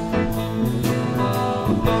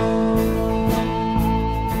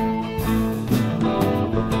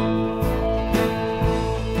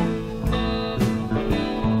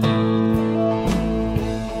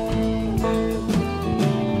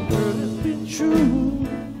 Girl, it's been true.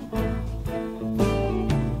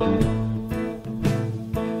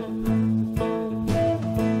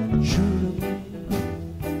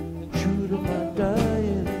 True to my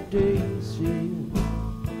dying days,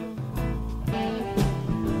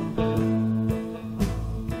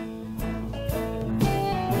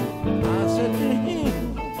 I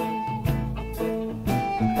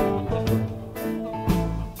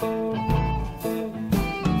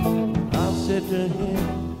said to him,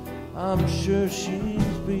 I'm sure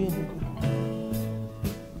she's been.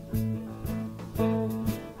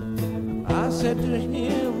 I said to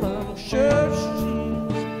him, I'm sure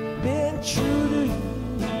she's been true to you.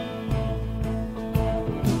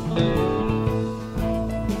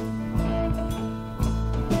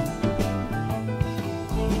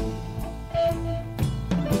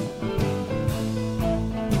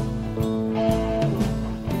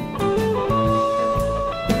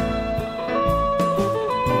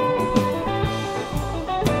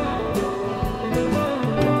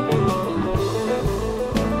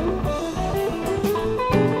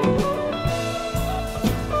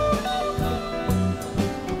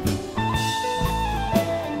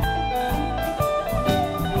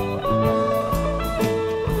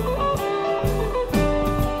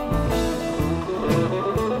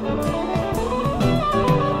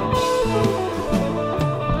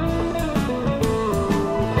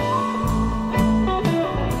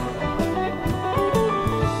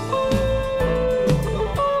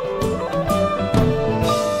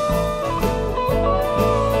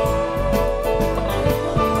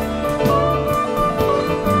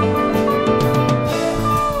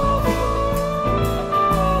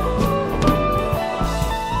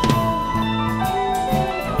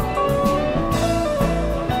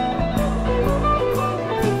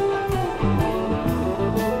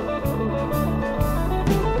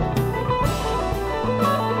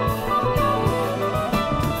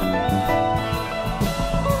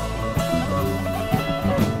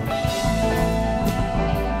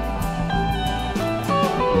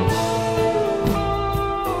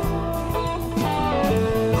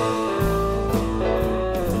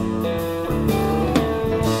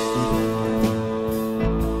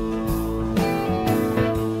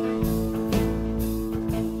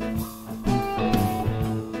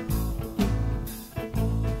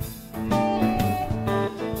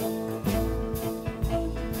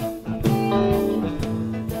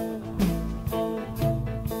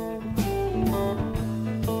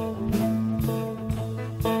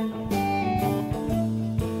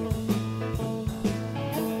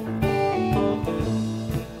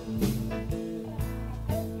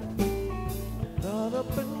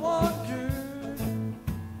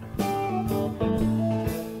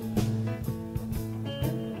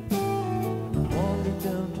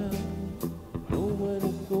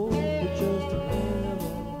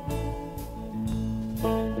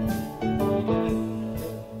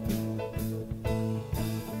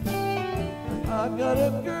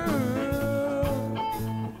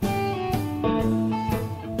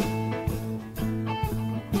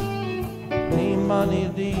 money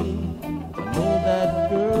deal. I know that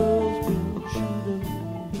girl's been shooting.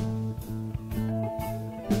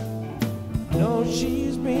 I know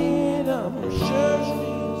she's been, I'm sure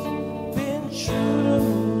she's been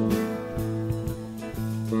shooting.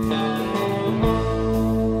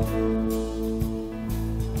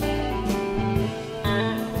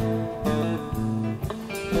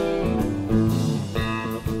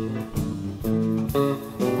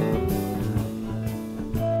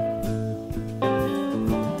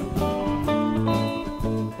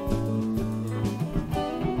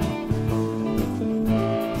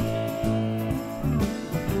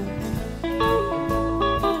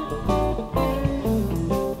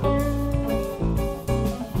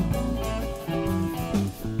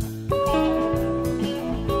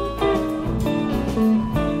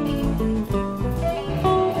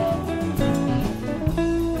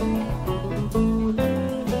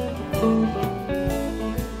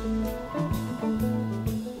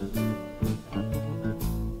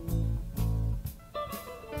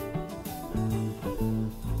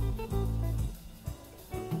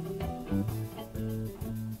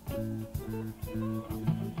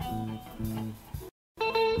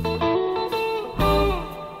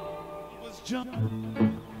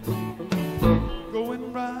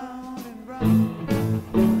 Going round and round.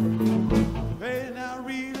 Hey, now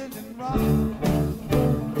reeling and rocking.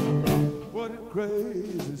 What a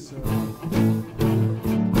crazy sound.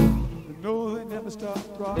 You know they never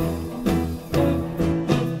stopped rocking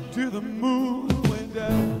till the moon went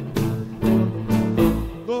down.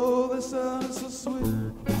 Though the sun's so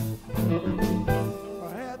sweet, I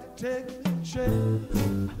had to take a chance.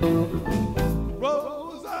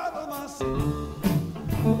 Rose out of my seat.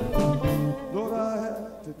 Lord, I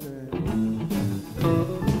had to dance.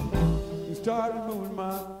 You started moving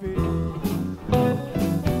my feet.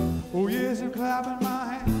 Oh yes, and clapping my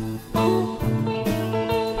hands. No,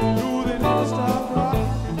 they never stopped rocking.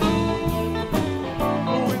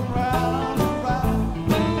 Going round and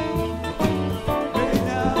round. Hey,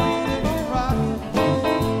 now it ain't rocking.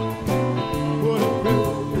 What a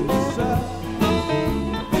crazy sound.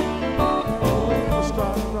 Oh, they never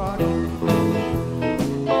stopped rocking.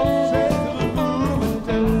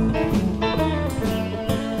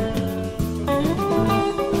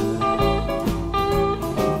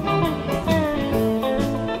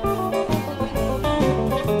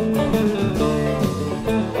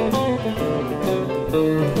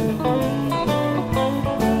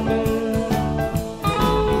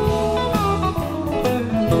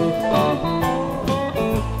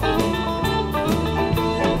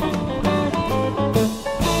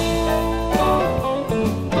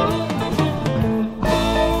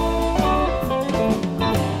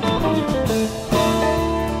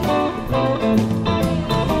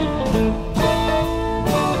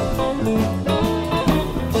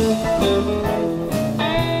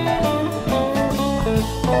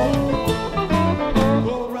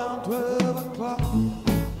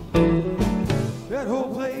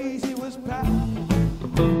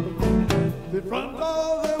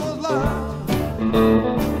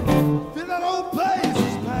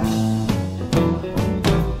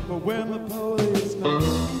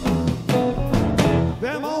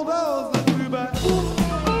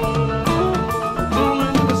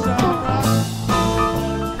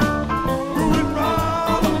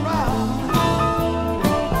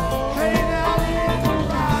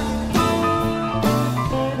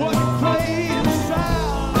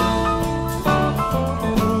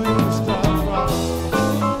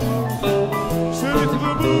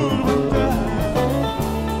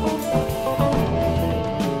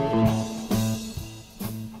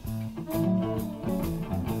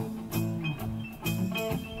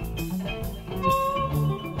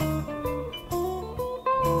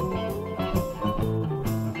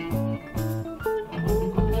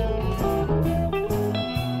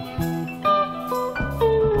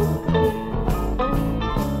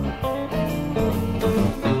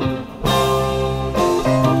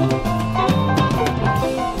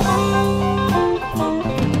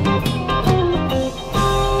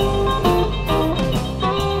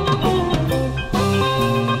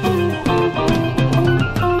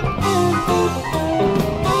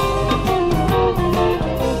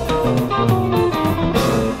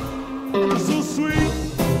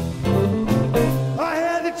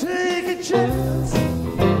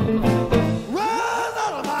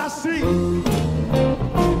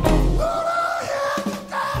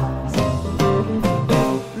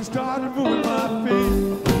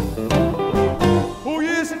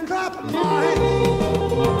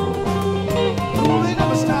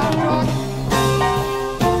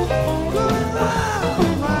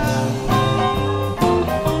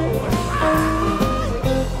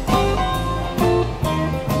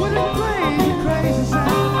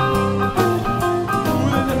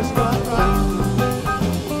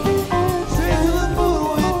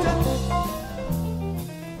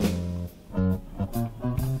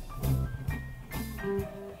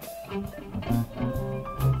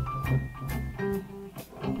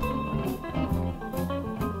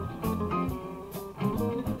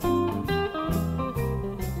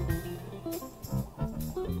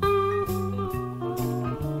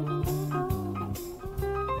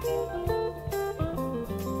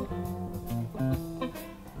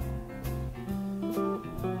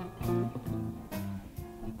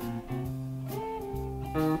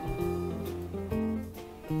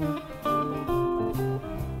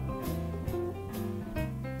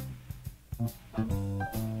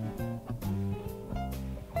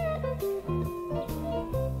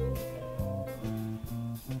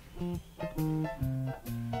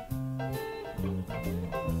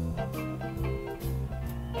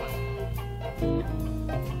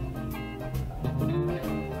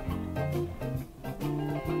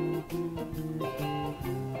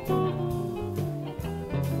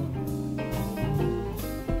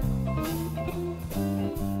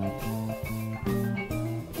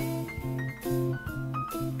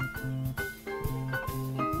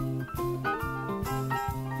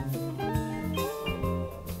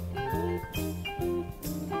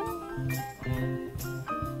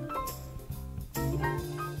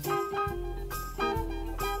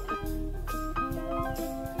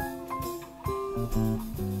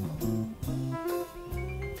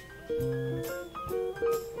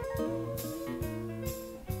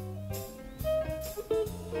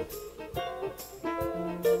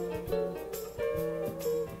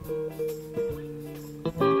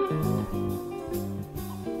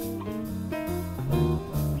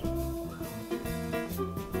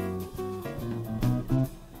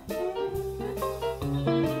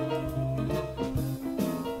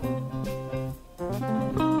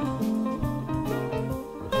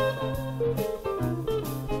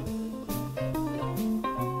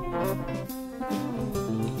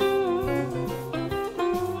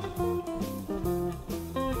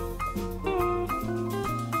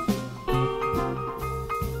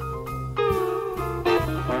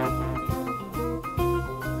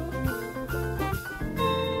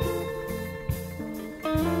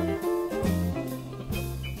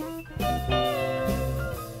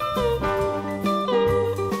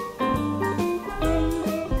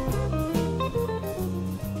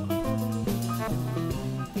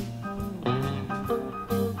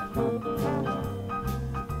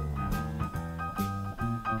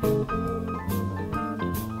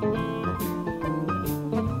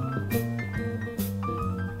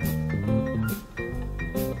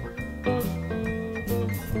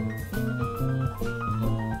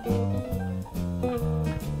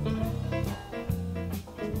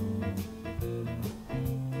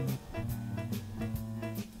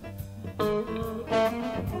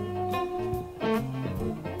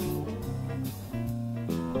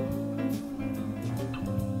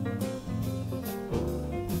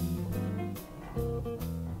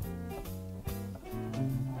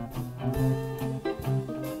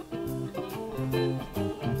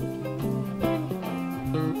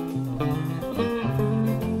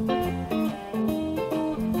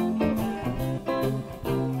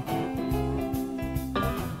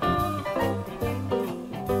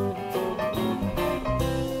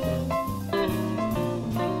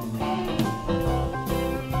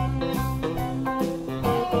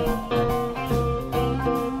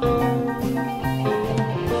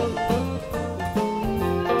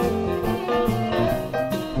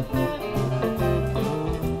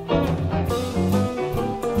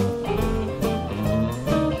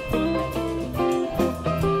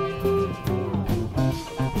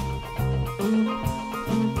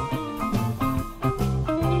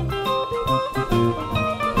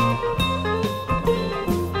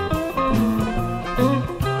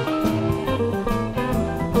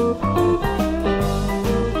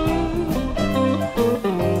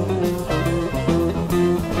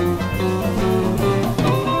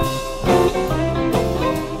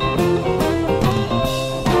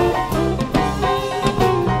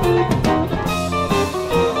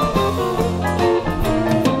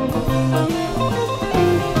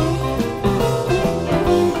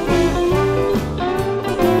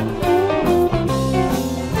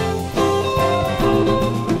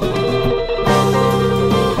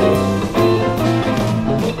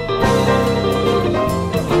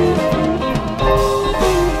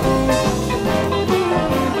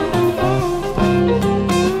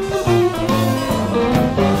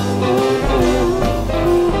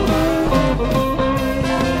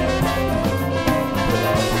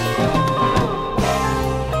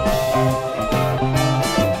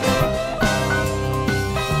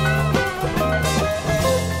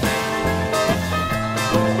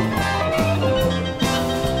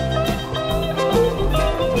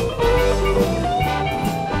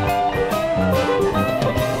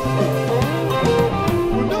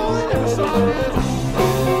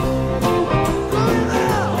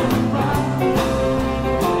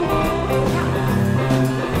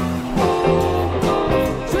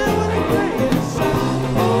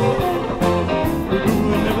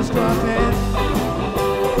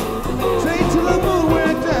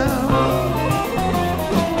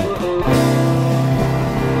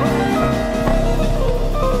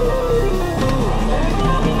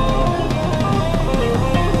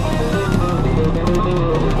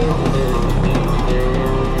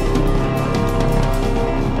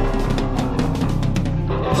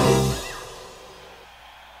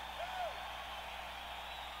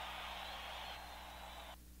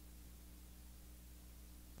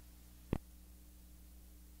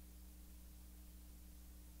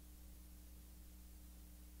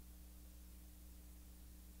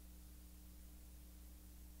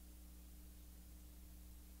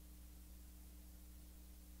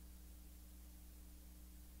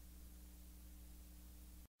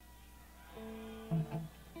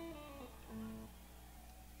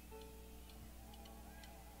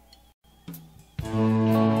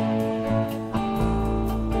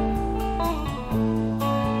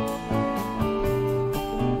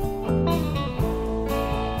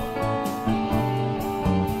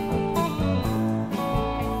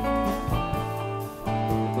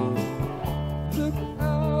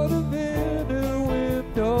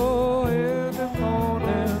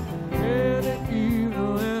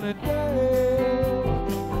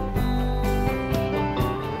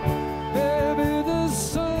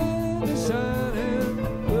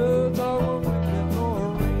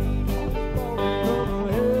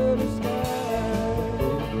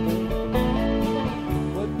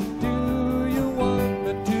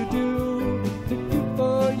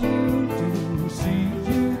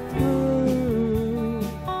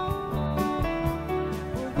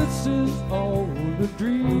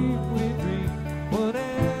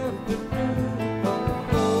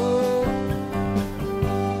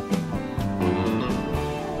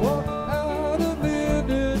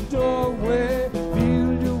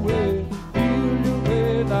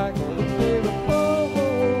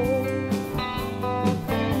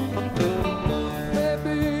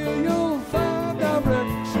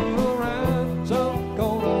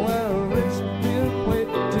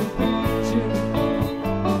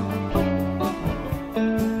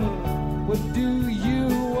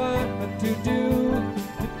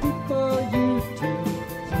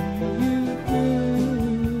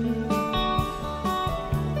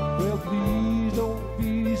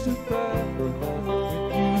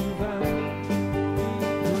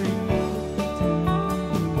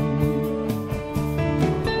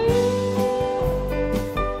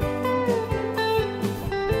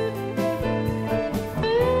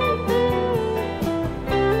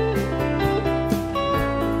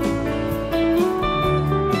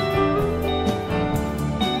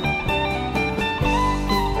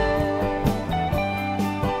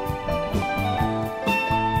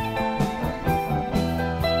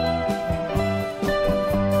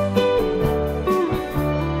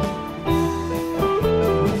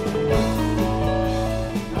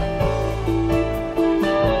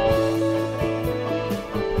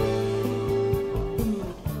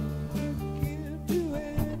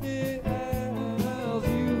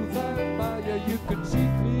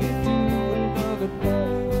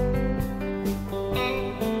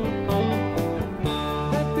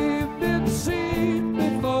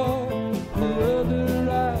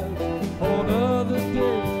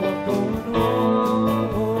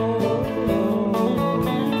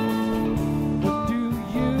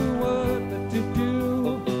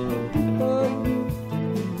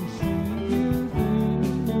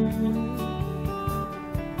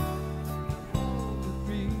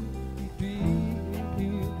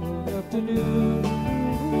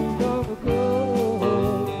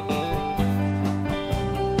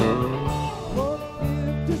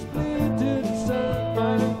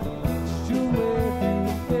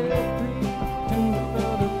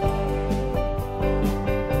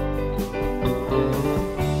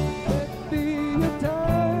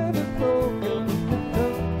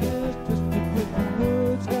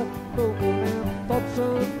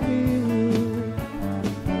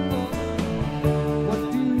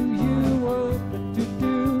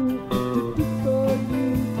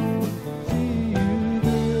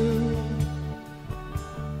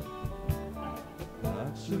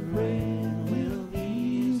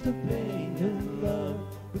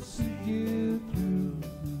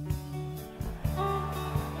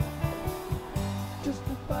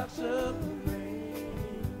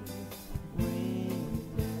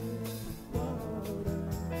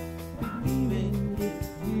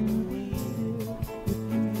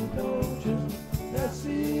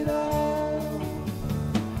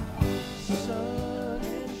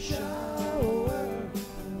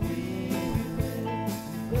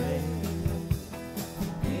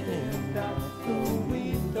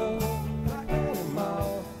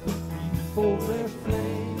 for rest.